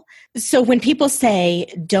evil. So when people say,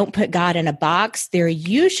 don't put God in a box, they're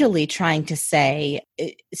usually trying to say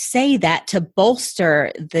that to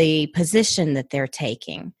bolster the position that they're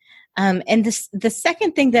taking. And the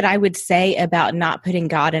second thing that I would say about not putting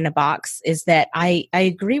God in a box is that I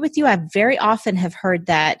agree with you. I very often have heard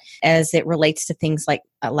that as it relates to things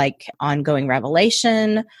like ongoing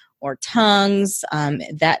revelation or tongues.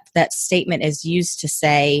 That statement is used to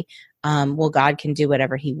say, well, God can do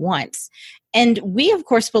whatever he wants. And we, of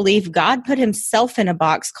course, believe God put himself in a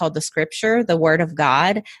box called the Scripture, the Word of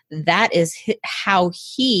God. That is how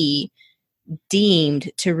he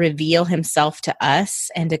deemed to reveal himself to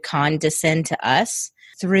us and to condescend to us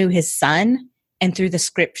through his Son and through the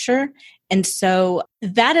Scripture. And so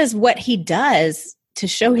that is what he does to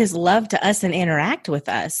show his love to us and interact with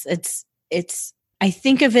us. I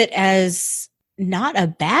think of it as not a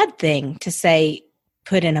bad thing to say,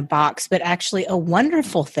 put in a box, but actually a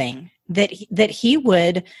wonderful thing that he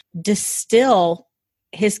would distill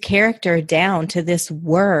his character down to this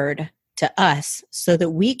word to us so that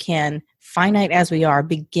we can, finite as we are,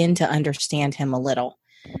 begin to understand him a little.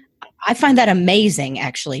 I find that amazing,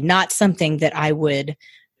 actually, not something that I would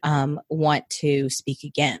want to speak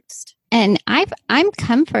against. And I'm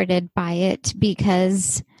comforted by it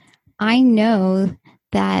because I know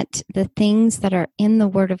that the things that are in the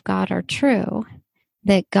Word of God are true.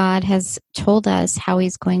 That God has told us how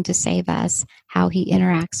he's going to save us, how he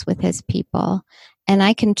interacts with his people. And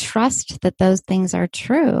I can trust that those things are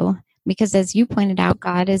true because, as you pointed out,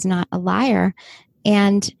 God is not a liar.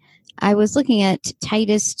 And I was looking at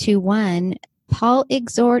Titus 2:1. Paul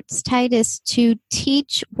exhorts Titus to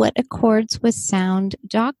teach what accords with sound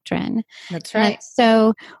doctrine. That's right. And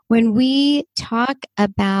so when we talk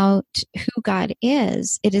about who God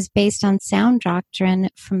is, it is based on sound doctrine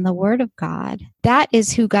from the Word of God. That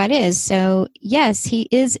is who God is. So yes, he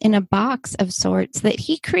is in a box of sorts that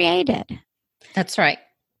he created. That's right.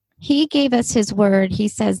 He gave us his word. He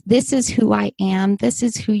says, this is who I am. This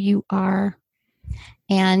is who you are.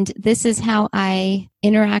 And this is how I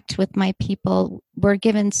interact with my people. We're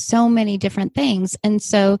given so many different things. And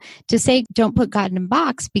so to say, don't put God in a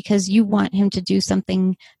box because you want him to do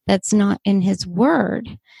something that's not in his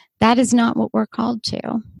word, that is not what we're called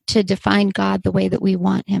to define God the way that we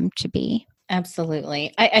want him to be.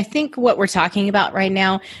 Absolutely. I think what we're talking about right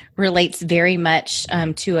now relates very much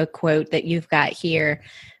to a quote that you've got here.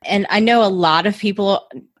 And I know a lot of people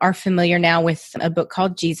are familiar now with a book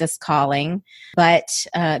called Jesus Calling, but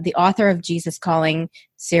the author of Jesus Calling,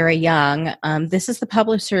 Sarah Young, this is the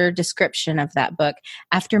publisher description of that book.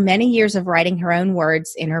 After many years of writing her own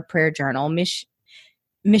words in her prayer journal,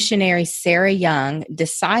 missionary Sarah Young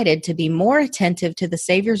decided to be more attentive to the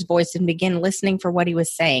Savior's voice and begin listening for what he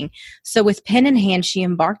was saying. So with pen in hand, she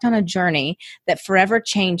embarked on a journey that forever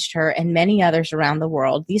changed her and many others around the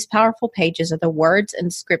world. These powerful pages are the words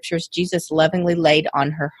and scriptures Jesus lovingly laid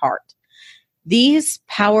on her heart. These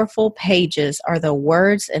powerful pages are the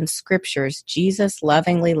words and scriptures Jesus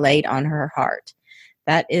lovingly laid on her heart.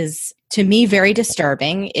 That is, to me, very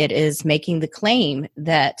disturbing. It is making the claim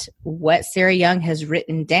that what Sarah Young has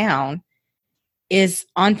written down is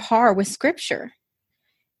on par with Scripture.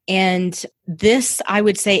 And this, I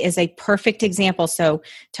would say, is a perfect example. So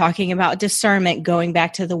talking about discernment, going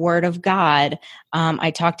back to the Word of God, I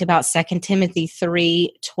talked about 2 Timothy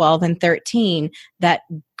 3:12 and 13, that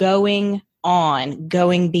going on,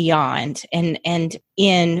 going beyond, and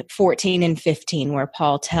in 14 and 15, where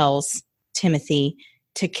Paul tells Timothy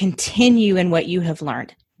to continue in what you have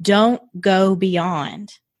learned. Don't go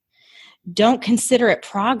beyond. Don't consider it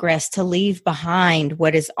progress to leave behind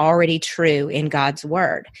what is already true in God's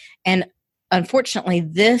word. And unfortunately,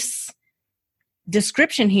 this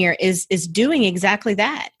description here is doing exactly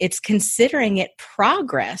that. It's considering it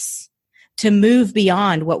progress to move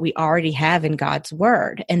beyond what we already have in God's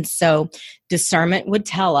word. And so discernment would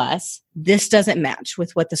tell us this doesn't match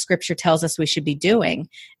with what the scripture tells us we should be doing.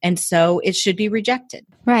 And so it should be rejected.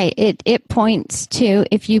 Right. It points to,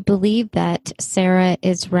 if you believe that Sarah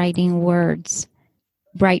is writing words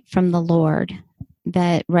right from the Lord,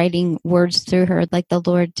 that writing words through her like the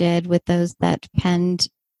Lord did with those that penned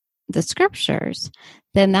the scriptures,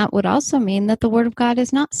 then that would also mean that the word of God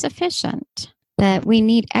is not sufficient, that we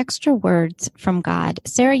need extra words from God.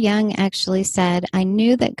 Sarah Young actually said, I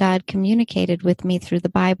knew that God communicated with me through the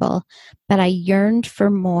Bible, but I yearned for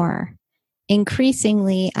more.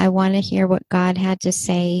 Increasingly, I want to hear what God had to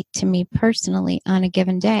say to me personally on a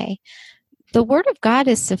given day. The Word of God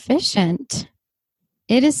is sufficient.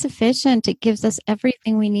 It is sufficient. It gives us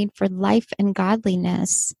everything we need for life and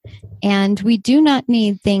godliness. And we do not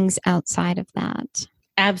need things outside of that.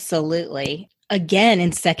 Absolutely. Again,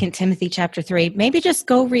 in 2 Timothy chapter 3, maybe just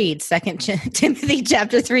go read 2 Timothy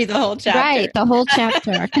chapter 3, the whole chapter. Right, the whole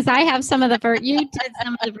chapter. Because I have some of the you did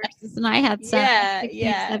some of the verses, and I had some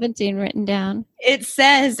 17 written down. It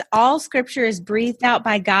says, all scripture is breathed out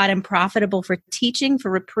by God and profitable for teaching, for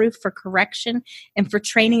reproof, for correction, and for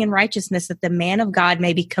training in righteousness, that the man of God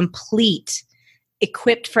may be complete,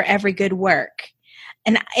 equipped for every good work.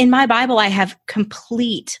 And in my Bible, I have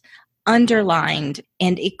complete underlined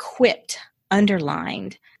and equipped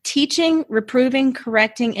underlined. Teaching, reproving,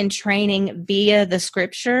 correcting, and training via the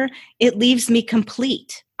scripture, it leaves me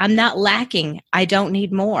complete. I'm not lacking. I don't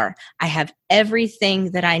need more. I have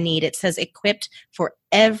everything that I need. It says equipped for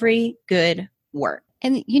every good work.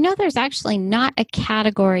 And there's actually not a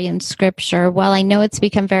category in Scripture. While I know it's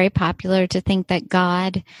become very popular to think that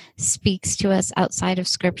God speaks to us outside of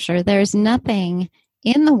Scripture, there's nothing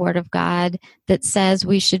in the Word of God that says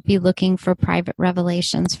we should be looking for private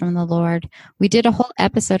revelations from the Lord. We did a whole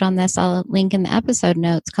episode on this. I'll link in the episode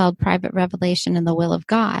notes, called Private Revelation in the Will of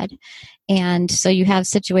God. And so you have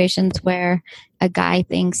situations where a guy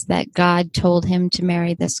thinks that God told him to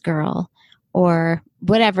marry this girl, or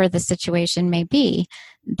whatever the situation may be.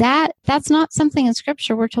 That's not something in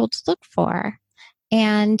Scripture we're told to look for.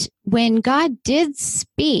 And when God did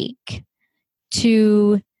speak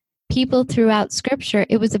to people throughout Scripture,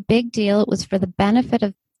 it was a big deal. It was for the benefit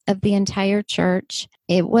of the entire church.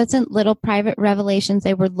 It wasn't little private revelations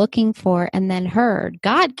they were looking for and then heard.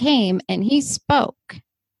 God came and he spoke.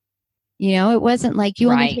 It wasn't like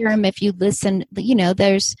you only hear him if you listen.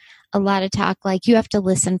 There's a lot of talk like you have to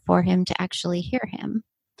listen for him to actually hear him.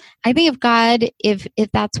 I think of God, if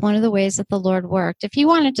that's one of the ways that the Lord worked, if he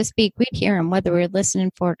wanted to speak, we'd hear him whether we were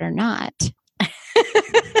listening for it or not.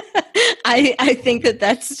 I think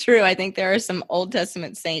that's true. I think there are some Old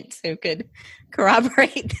Testament saints who could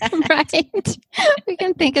corroborate that. Right. We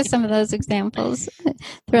can think of some of those examples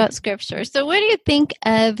throughout Scripture. So what do you think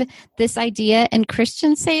of this idea? And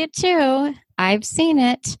Christians say it too. I've seen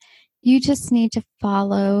it. You just need to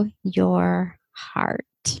follow your heart.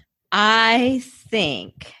 I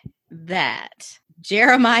think that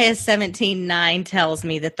Jeremiah 17:9 tells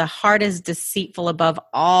me that the heart is deceitful above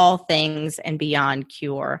all things and beyond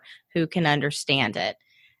cure. Who can understand it?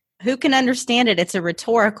 Who can understand it? It's a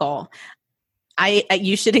rhetorical.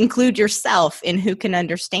 you should include yourself in who can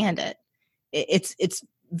understand it. It's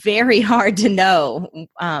very hard to know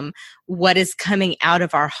what is coming out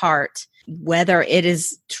of our heart, whether it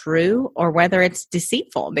is true or whether it's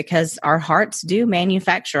deceitful, because our hearts do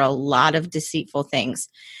manufacture a lot of deceitful things.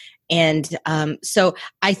 And so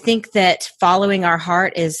I think that following our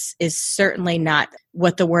heart is certainly not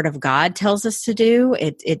what the Word of God tells us to do.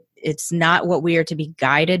 It's not what we are to be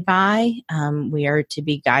guided by. We are to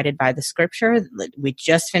be guided by the Scripture. We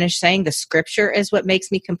just finished saying the Scripture is what makes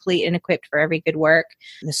me complete and equipped for every good work.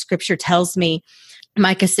 The Scripture tells me,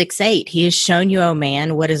 Micah 6:8, He has shown you, O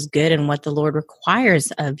man, what is good and what the Lord requires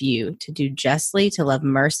of you, to do justly, to love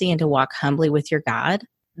mercy, and to walk humbly with your God.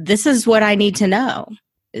 This is what I need to know.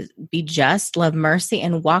 Be just, love mercy,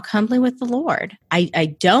 and walk humbly with the Lord.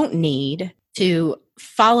 I don't need to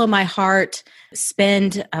follow my heart,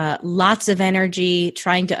 spend lots of energy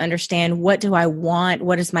trying to understand, what do I want?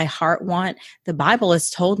 What does my heart want? The Bible has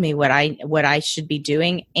told me what I should be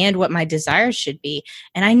doing and what my desires should be.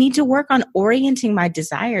 And I need to work on orienting my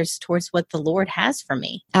desires towards what the Lord has for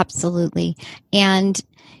me. Absolutely. And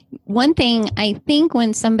one thing, I think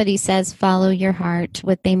when somebody says follow your heart,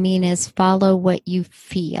 what they mean is follow what you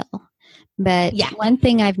feel. But one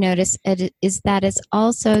thing I've noticed is that it's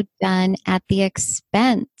also done at the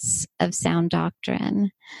expense of sound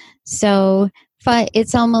doctrine. So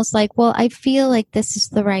it's almost like, well, I feel like this is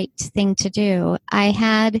the right thing to do. I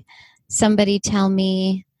had somebody tell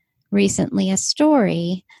me recently a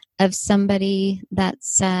story of somebody that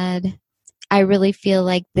said, I really feel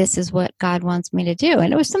like this is what God wants me to do.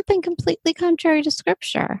 And it was something completely contrary to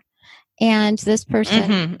Scripture. And this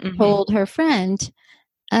person told her friend,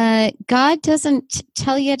 God doesn't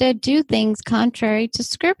tell you to do things contrary to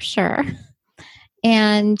Scripture.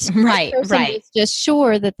 And right was just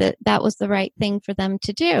sure that that was the right thing for them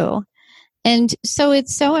to do. And so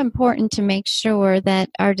it's so important to make sure that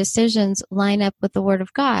our decisions line up with the Word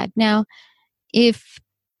of God. Now, if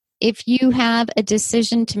you have a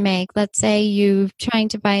decision to make, let's say you're trying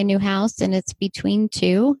to buy a new house and it's between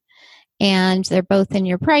two, and they're both in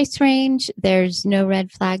your price range, there's no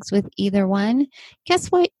red flags with either one, guess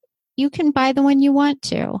what? You can buy the one you want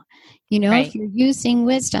to. You know, Right. If you're using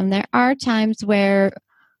wisdom, there are times where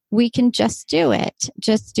we can just do it,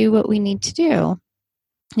 just do what we need to do.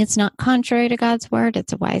 It's not contrary to God's word.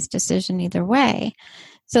 It's a wise decision either way.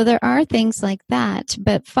 So there are things like that,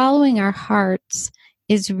 but following our hearts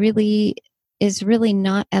is really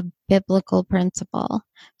not a biblical principle.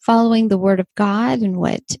 Following the Word of God and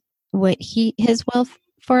what His will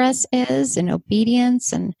for us is, and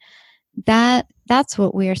obedience, and that's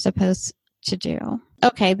what we are supposed to do.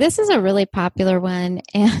 Okay, this is a really popular one,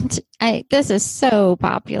 and this is so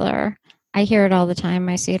popular. I hear it all the time.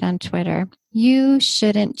 I see it on Twitter. You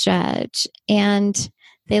shouldn't judge, and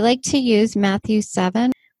they like to use Matthew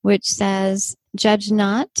 7, which says, "Judge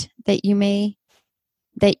not, that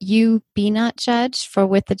you be not judged, for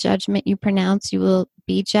with the judgment you pronounce, you will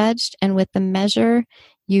be judged, and with the measure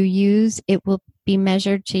you use, it will be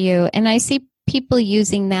measured to you." And I see people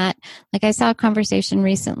using that. Like, I saw a conversation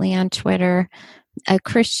recently on Twitter, a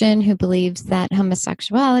Christian who believes that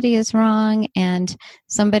homosexuality is wrong, and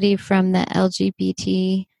somebody from the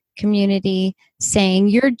LGBT community saying,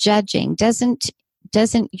 "You're judging. Doesn't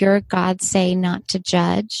your God say not to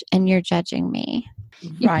judge, and you're judging me?"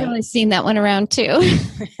 You've probably seen that one around too.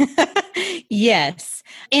 Yes.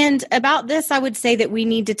 And about this, I would say that we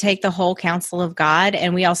need to take the whole counsel of God,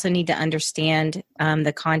 and we also need to understand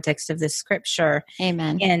the context of this Scripture.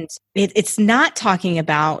 Amen. And it's not talking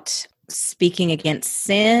about speaking against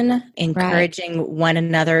sin, encouraging one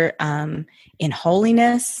another in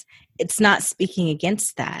holiness. It's not speaking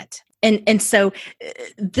against that. And so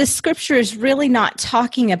the Scripture is really not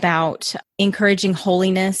talking about encouraging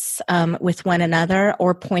holiness with one another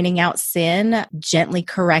or pointing out sin, gently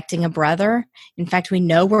correcting a brother. In fact, we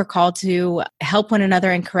know we're called to help one another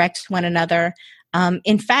and correct one another.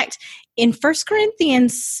 In fact, in 1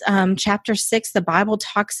 Corinthians chapter 6, the Bible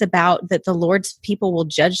talks about that the Lord's people will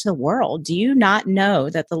judge the world. Do you not know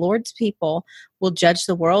that the Lord's people will judge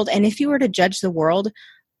the world? And if you were to judge the world,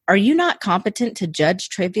 are you not competent to judge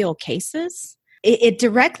trivial cases? It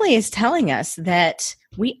directly is telling us that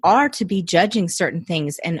we are to be judging certain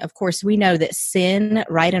things. And of course, we know that sin,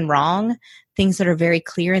 right and wrong, things that are very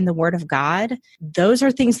clear in the Word of God, those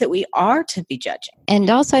are things that we are to be judging. And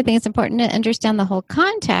also, I think it's important to understand the whole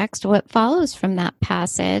context. What follows from that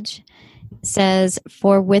passage says,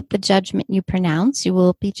 "For with the judgment you pronounce, you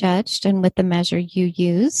will be judged, and with the measure you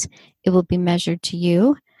use, it will be measured to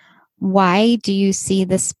you." Why do you see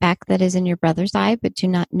the speck that is in your brother's eye, but do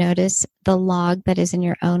not notice the log that is in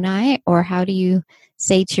your own eye? Or how do you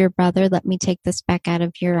say to your brother, let me take the speck out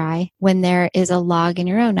of your eye, when there is a log in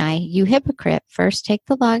your own eye? You hypocrite, first take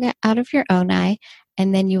the log out of your own eye,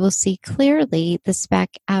 and then you will see clearly the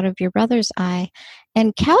speck out of your brother's eye.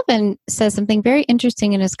 And Calvin says something very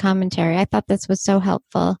interesting in his commentary. I thought this was so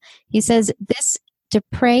helpful. He says, this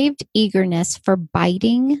depraved eagerness for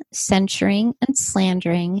biting, censuring, and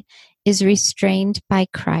slandering is restrained by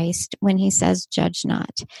Christ when he says, judge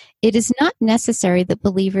not. It is not necessary that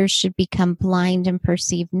believers should become blind and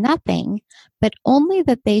perceive nothing, but only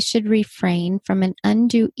that they should refrain from an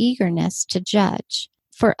undue eagerness to judge.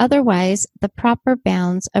 For otherwise, the proper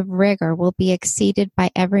bounds of rigor will be exceeded by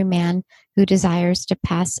every man who desires to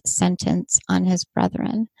pass sentence on his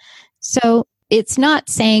brethren. So it's not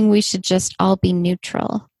saying we should just all be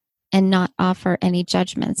neutral and not offer any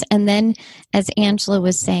judgments. And then, as Angela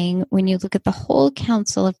was saying, when you look at the whole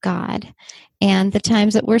counsel of God and the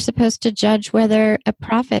times that we're supposed to judge whether a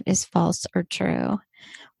prophet is false or true,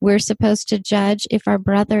 we're supposed to judge if our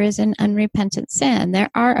brother is in unrepentant sin. There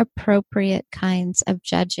are appropriate kinds of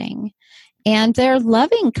judging. And there are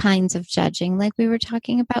loving kinds of judging, like we were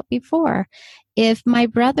talking about before. If my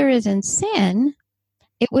brother is in sin,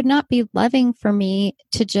 it would not be loving for me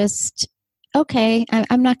to just, okay,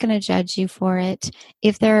 I'm not going to judge you for it.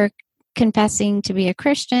 If they're confessing to be a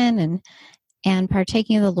Christian and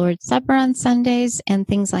partaking of the Lord's Supper on Sundays and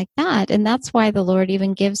things like that. And that's why the Lord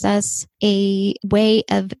even gives us a way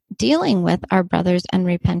of dealing with our brother's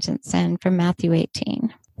unrepentant sin from Matthew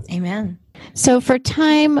 18. Amen. So for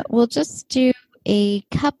time, we'll just do a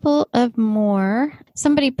couple of more.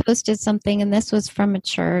 Somebody posted something, and this was from a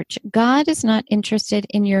church. God is not interested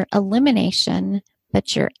in your elimination,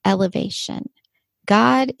 but your elevation.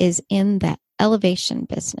 God is in the elevation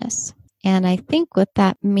business. And I think what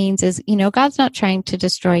that means is, God's not trying to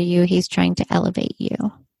destroy you. He's trying to elevate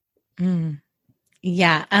you.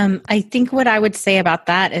 Yeah. I think what I would say about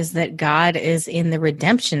that is that God is in the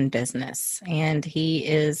redemption business, and he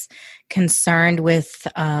is concerned with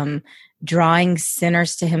drawing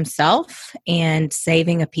sinners to himself and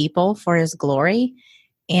saving a people for his glory.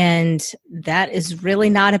 And that is really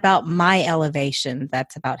not about my elevation.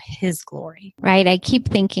 That's about his glory. Right. I keep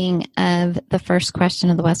thinking of the first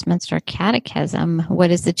question of the Westminster Catechism.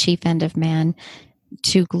 What is the chief end of man?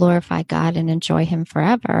 To glorify God and enjoy him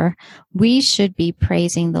forever. We should be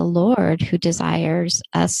praising the Lord who desires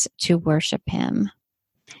us to worship him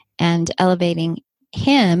and elevating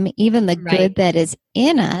him. Even the good that is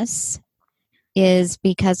in us is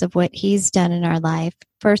because of what he's done in our life.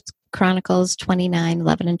 First Chronicles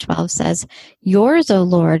 29:11-12 says, yours, O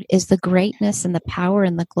Lord, is the greatness and the power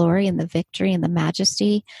and the glory and the victory and the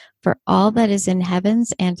majesty, for all that is in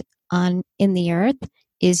heavens and in the earth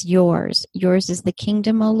is yours. Yours is the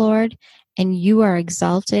kingdom, O Lord, and you are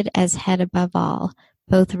exalted as head above all.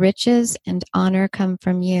 Both riches and honor come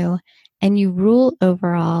from you, and you rule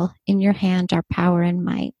over all. In your hand are power and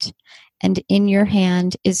might, and in your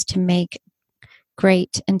hand is to make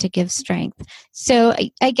great and to give strength. So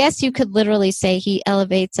I guess you could literally say he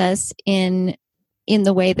elevates us in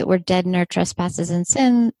the way that we're dead in our trespasses and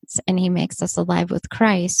sins, and he makes us alive with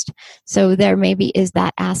Christ. So there maybe is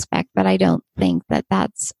that aspect, but I don't think that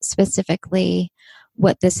that's specifically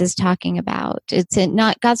what this is talking about.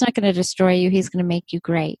 God's not going to destroy you. He's going to make you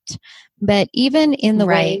great. But even in the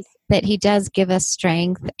ways that he does give us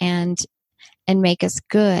strength and make us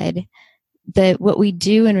good, what we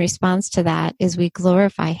do in response to that is we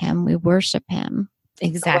glorify him, we worship him.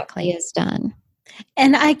 Exactly. For what he has done.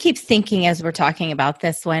 And I keep thinking as we're talking about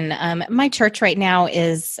this, when my church right now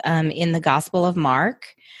is in the Gospel of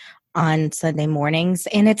Mark on Sunday mornings,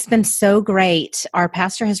 and it's been so great. Our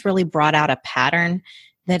pastor has really brought out a pattern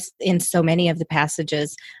that's in so many of the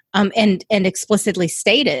passages, and explicitly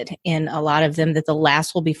stated in a lot of them that the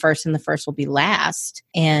last will be first and the first will be last,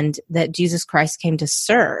 and that Jesus Christ came to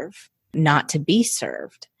serve, not to be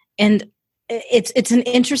served. And it's an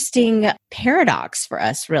interesting paradox for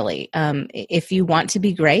us, really. If you want to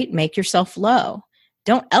be great, make yourself low.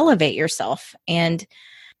 Don't elevate yourself. And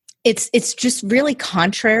it's just really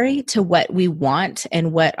contrary to what we want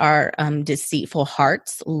and what our deceitful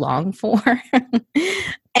hearts long for.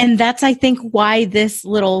 And that's, I think, why this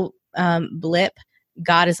little blip,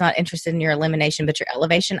 God is not interested in your elimination, but your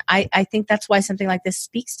elevation. I think that's why something like this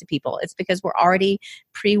speaks to people. It's because we're already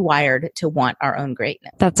pre-wired to want our own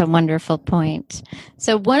greatness. That's a wonderful point.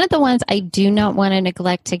 So one of the ones I do not want to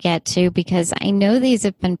neglect to get to, because I know these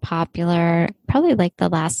have been popular probably like the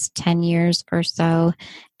last 10 years or so,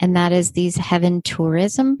 and that is these heaven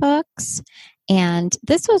tourism books. And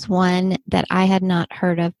this was one that I had not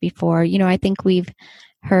heard of before. I think we've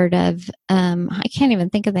heard of, I can't even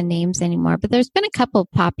think of the names anymore, but there's been a couple of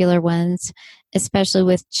popular ones, especially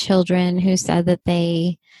with children who said that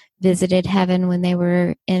they visited heaven when they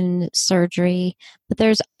were in surgery. But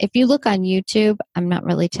if you look on YouTube, I'm not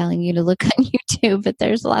really telling you to look on YouTube, but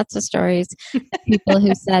there's lots of stories, people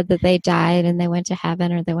who said that they died and they went to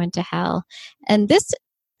heaven or they went to hell. And this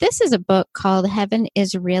is a book called Heaven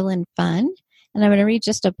is Real and Fun. And I'm going to read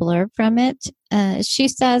just a blurb from it. She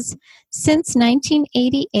says, since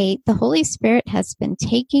 1988, the Holy Spirit has been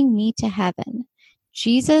taking me to heaven.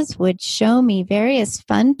 Jesus would show me various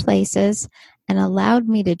fun places and allowed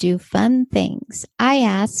me to do fun things. I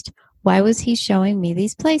asked, why was he showing me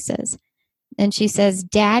these places? And she says,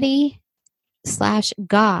 Daddy/God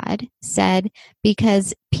said,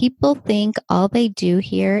 because people think all they do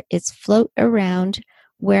here is float around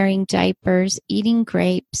wearing diapers, eating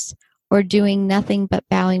grapes, or doing nothing but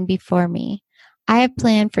bowing before me. I have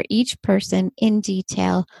planned for each person in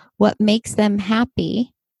detail what makes them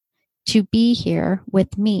happy to be here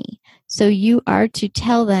with me. So you are to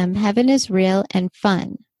tell them heaven is real and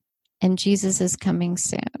fun, and Jesus is coming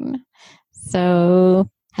soon. So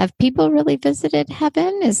have people really visited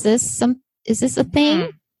heaven? Is this a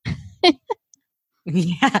thing?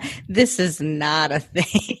 Yeah, this is not a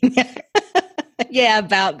thing. Yeah,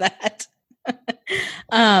 about that.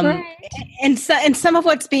 Right. And some of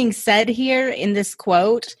what's being said here in this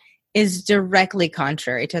quote is directly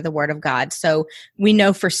contrary to the Word of God. So we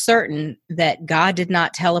know for certain that God did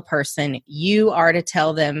not tell a person, you are to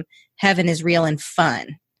tell them heaven is real and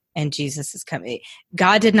fun and Jesus is coming.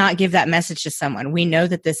 God did not give that message to someone. We know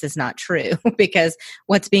that this is not true because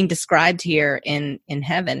what's being described here in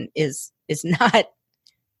heaven is not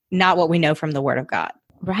what we know from the Word of God.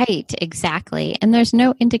 Right, exactly. And there's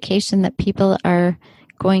no indication that people are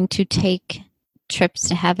going to take trips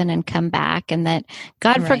to heaven and come back, and that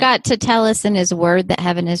God forgot to tell us in his word that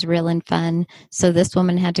heaven is real and fun. So this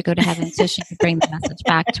woman had to go to heaven so she could bring the message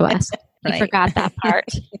back to us. He forgot that part.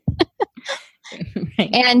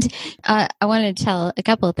 Right. And I wanted to tell a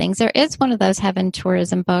couple of things. There is one of those heaven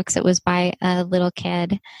tourism books. It was by a little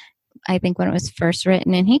kid, I think, when it was first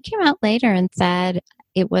written, and he came out later and said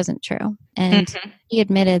it wasn't true. And he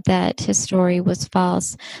admitted that his story was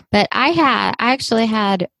false. But I actually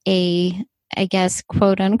had a, I guess,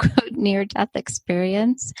 quote unquote, near death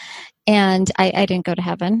experience. And I didn't go to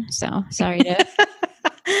heaven. So sorry to.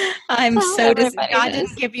 I'm so disappointed. God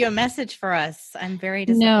didn't give you a message for us. I'm very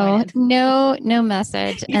disappointed. No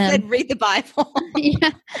message. You said read the Bible.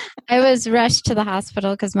 Yeah, I was rushed to the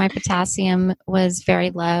hospital because my potassium was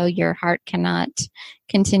very low. Your heart cannot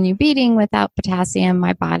continue beating without potassium.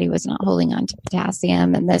 My body was not holding on to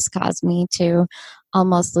potassium, and this caused me to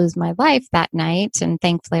almost lose my life that night. And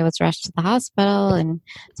thankfully I was rushed to the hospital and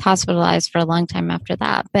was hospitalized for a long time after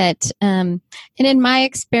that. But, and in my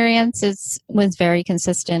experience, it was very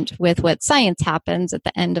consistent with what science happens at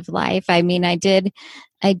the end of life. I mean, I think,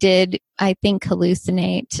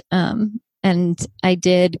 hallucinate, and I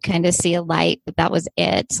did kind of see a light, but that was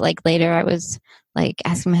it. Like later I was like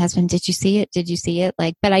asking my husband, did you see it? Did you see it?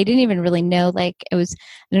 Like, but I didn't even really know, like I don't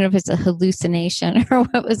know if it's a hallucination or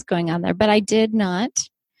what was going on there, but I did not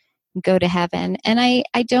go to heaven. And I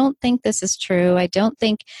don't think this is true. I don't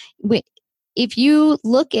think if you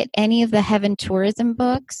look at any of the heaven tourism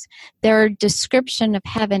books, their description of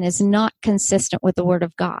heaven is not consistent with the Word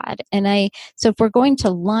of God. And so if we're going to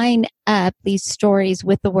line up these stories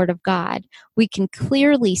with the Word of God, we can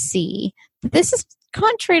clearly see that this is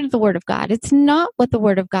contrary to the Word of God. It's not what the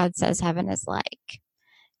Word of God says heaven is like.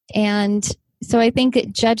 And so I think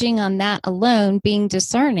that judging on that alone, being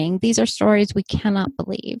discerning, these are stories we cannot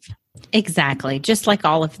believe. Exactly. Just like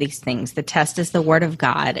all of these things, the test is the Word of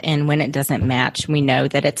God. And when it doesn't match, we know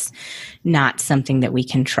that it's not something that we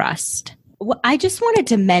can trust. Well, I just wanted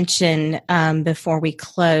to mention before we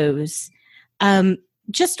close,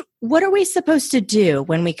 just what are we supposed to do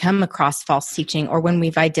when we come across false teaching or when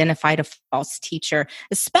we've identified a false teacher,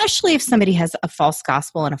 especially if somebody has a false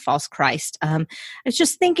gospel and a false Christ? I was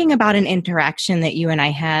just thinking about an interaction that you and I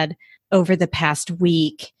had over the past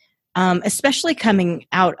week. Especially coming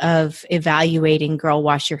out of evaluating Girl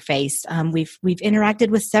Wash Your Face. We've interacted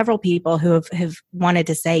with several people who have wanted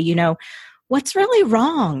to say, what's really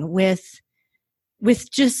wrong with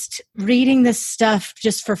just reading this stuff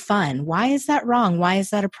just for fun? Why is that wrong? Why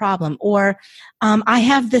is that a problem? Or I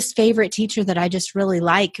have this favorite teacher that I just really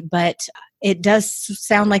like, but it does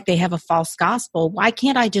sound like they have a false gospel. Why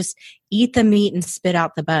can't I just eat the meat and spit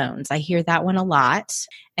out the bones? I hear that one a lot.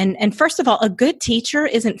 And first of all, a good teacher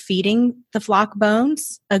isn't feeding the flock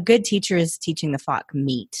bones. A good teacher is teaching the flock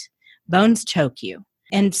meat. Bones choke you.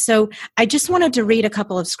 And so I just wanted to read a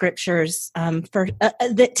couple of scriptures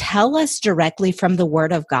that tell us directly from the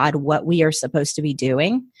Word of God what we are supposed to be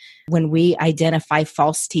doing when we identify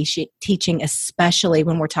false teaching, especially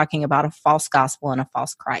when we're talking about a false gospel and a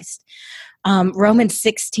false Christ. Romans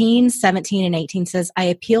 16, 17, and 18 says, I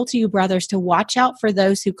appeal to you, brothers, to watch out for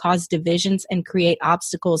those who cause divisions and create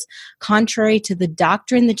obstacles contrary to the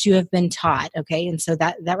doctrine that you have been taught. Okay, and so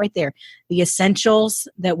that right there, the essentials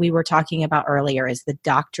that we were talking about earlier is the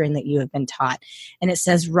doctrine that you have been taught. And it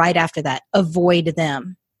says right after that, avoid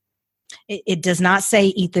them. It does not say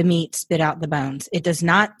eat the meat, spit out the bones. It does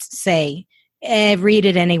not say read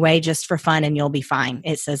it anyway just for fun and you'll be fine.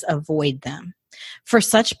 It says avoid them. For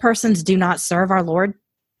such persons do not serve our Lord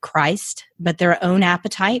Christ, but their own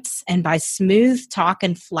appetites, and by smooth talk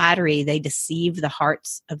and flattery, they deceive the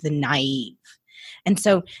hearts of the naive. And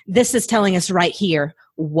so this is telling us right here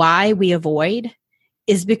why we avoid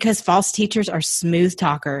is because false teachers are smooth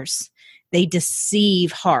talkers. They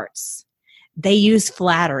deceive hearts. They use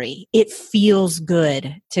flattery. It feels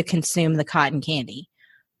good to consume the cotton candy,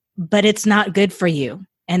 but it's not good for you.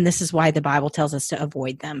 And this is why the Bible tells us to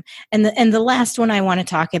avoid them. And the last one I want to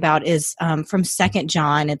talk about is from 2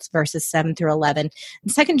 John. It's verses 7 through 11.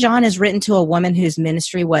 And 2 John is written to a woman whose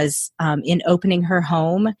ministry was in opening her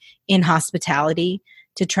home in hospitality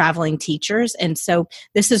to traveling teachers. And so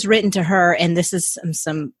this is written to her, and this is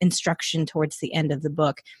some instruction towards the end of the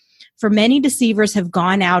book. For many deceivers have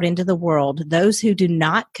gone out into the world, those who do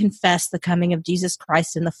not confess the coming of Jesus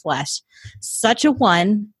Christ in the flesh. Such a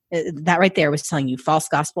one, that right there was telling you false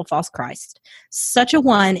gospel, false Christ. Such a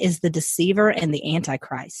one is the deceiver and the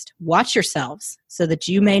antichrist. Watch yourselves so that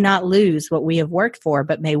you may not lose what we have worked for,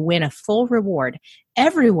 but may win a full reward.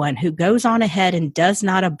 Everyone who goes on ahead and does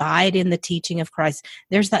not abide in the teaching of Christ.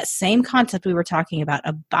 There's that same concept we were talking about,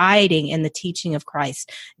 abiding in the teaching of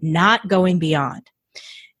Christ, not going beyond.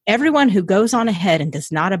 Everyone who goes on ahead and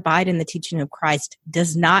does not abide in the teaching of Christ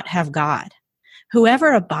does not have God.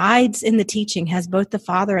 Whoever abides in the teaching has both the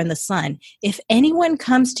Father and the Son. If anyone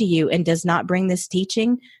comes to you and does not bring this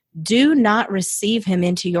teaching, do not receive him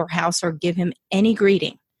into your house or give him any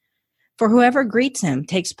greeting. For whoever greets him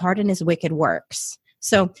takes part in his wicked works.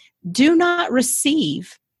 So do not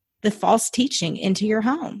receive the false teaching into your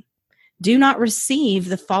home. Do not receive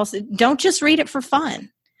the false. Don't just read it for fun.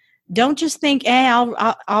 Don't just think, hey,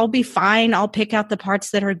 I'll be fine. I'll pick out the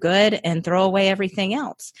parts that are good and throw away everything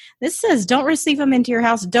else. This says don't receive them into your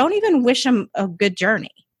house. Don't even wish them a good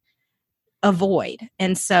journey. Avoid.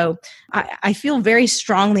 And so I feel very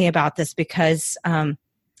strongly about this because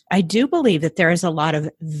I do believe that there is a lot of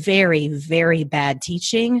very, very bad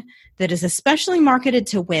teaching that is especially marketed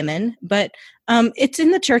to women, but it's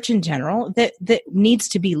in the church in general that needs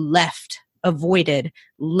to be avoided,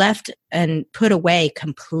 left and put away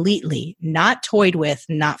completely, not toyed with,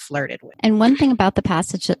 not flirted with. And one thing about the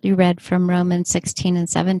passage that you read from Romans 16 and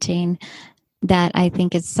 17 that I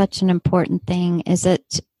think is such an important thing is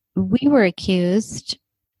that we were accused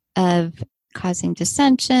of causing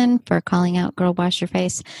dissension for calling out girl wash your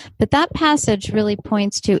face. But that passage really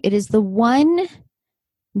points to it is the one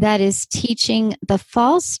that is teaching the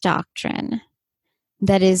false doctrine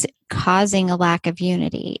that is causing a lack of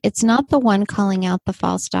unity. It's not the one calling out the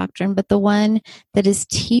false doctrine, but the one that is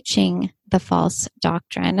teaching the false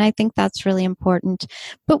doctrine. I think that's really important.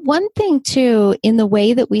 But one thing too, in the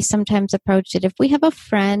way that we sometimes approach it, if we have a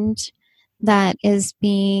friend that is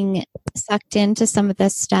being sucked into some of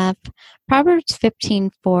this stuff, Proverbs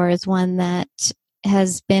 15:4 is one that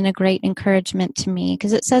has been a great encouragement to me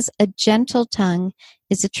because it says, a gentle tongue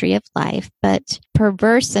is a tree of life, but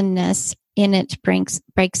perverseness in it breaks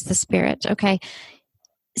the spirit. Okay.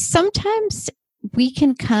 Sometimes we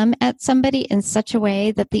can come at somebody in such a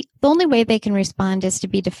way that the only way they can respond is to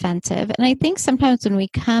be defensive. And I think sometimes when we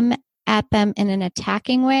come at them in an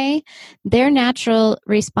attacking way, their natural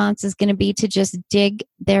response is going to be to just dig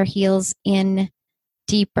their heels in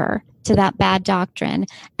deeper to that bad doctrine.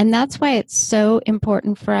 And that's why it's so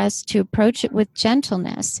important for us to approach it with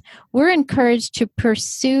gentleness. We're encouraged to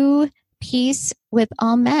pursue peace with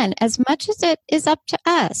all men as much as it is up to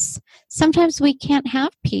us. Sometimes we can't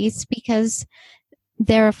have peace because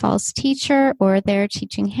they're a false teacher or they're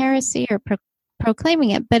teaching heresy or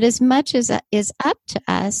proclaiming it. But as much as it is up to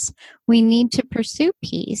us, we need to pursue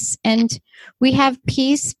peace. And we have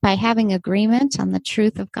peace by having agreement on the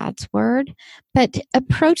truth of God's word, but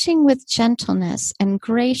approaching with gentleness and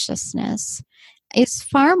graciousness is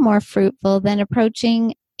far more fruitful than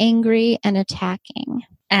approaching angry and attacking.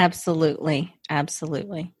 Absolutely.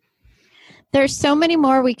 Absolutely. There's so many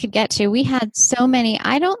more we could get to. We had so many.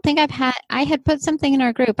 I had put something in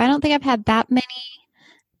our group. I don't think I've had that many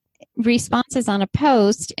responses on a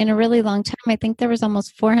post in a really long time. I think there was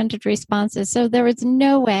almost 400 responses. So there was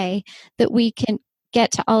no way that we can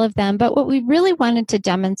get to all of them. But what we really wanted to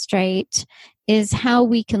demonstrate is how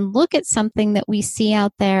we can look at something that we see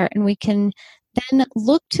out there, and we can then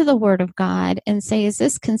look to the Word of God and say, is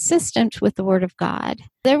this consistent with the Word of God?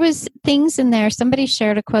 There was things in there. Somebody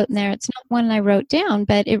shared a quote in there. It's not one I wrote down,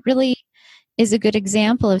 but it really is a good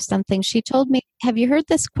example of something. She told me, have you heard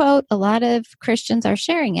this quote? A lot of Christians are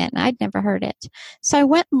sharing it, and I'd never heard it. So I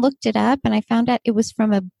went and looked it up, and I found out it was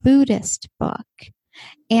from a Buddhist book.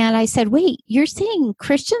 And I said, wait, you're saying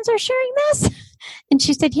Christians are sharing this? And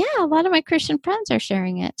she said, yeah, a lot of my Christian friends are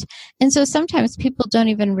sharing it. And so sometimes people don't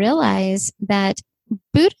even realize that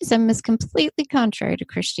Buddhism is completely contrary to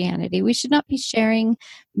Christianity. We should not be sharing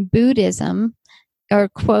Buddhism or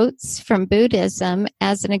quotes from Buddhism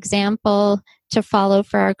as an example to follow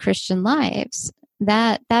for our Christian lives.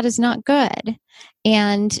 That is not good.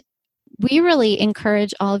 And we really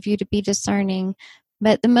encourage all of you to be discerning.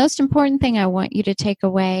 But the most important thing I want you to take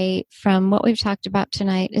away from what we've talked about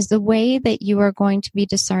tonight is the way that you are going to be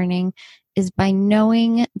discerning is by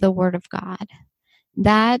knowing the Word of God.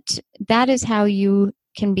 That is how you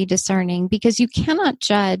can be discerning, because you cannot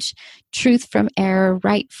judge truth from error,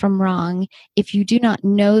 right from wrong, if you do not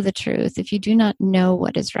know the truth, if you do not know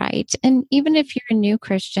what is right. And even if you're a new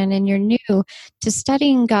Christian and you're new to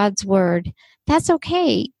studying God's Word, that's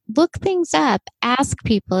okay. Look things up. Ask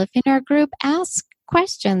people. If in our group, ask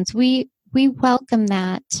questions. We welcome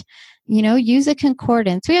that. Use a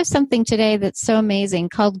concordance. We have something today that's so amazing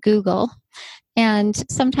called Google. And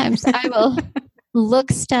sometimes I will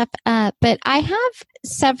look stuff up, but I have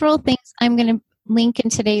several things I'm going to link in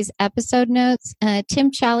today's episode notes.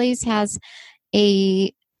 Tim Challies has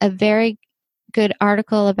a very good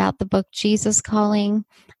article about the book Jesus Calling.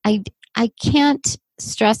 I can't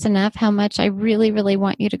stress enough how much I really, really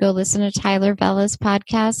want you to go listen to Tyler Vella's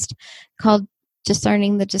podcast called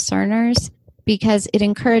Discerning the Discerners, because it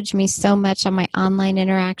encouraged me so much on my online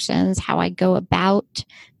interactions, how I go about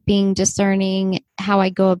being discerning, how I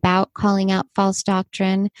go about calling out false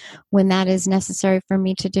doctrine when that is necessary for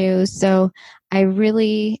me to do. So I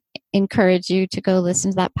really encourage you to go listen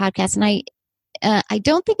to that podcast. And I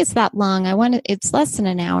don't think it's that long. It's less than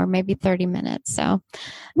an hour, maybe 30 minutes. So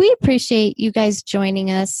we appreciate you guys joining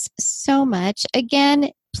us so much. Again,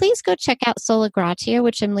 please go check out Sola Gratia,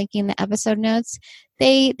 which I'm linking in the episode notes.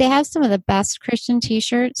 They have some of the best Christian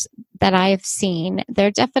t-shirts that I have seen.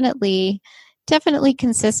 They're definitely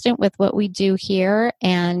consistent with what we do here,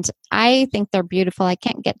 and I think they're beautiful. I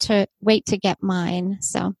can't wait to get mine.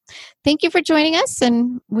 So thank you for joining us,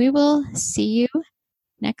 and we will see you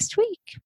next week.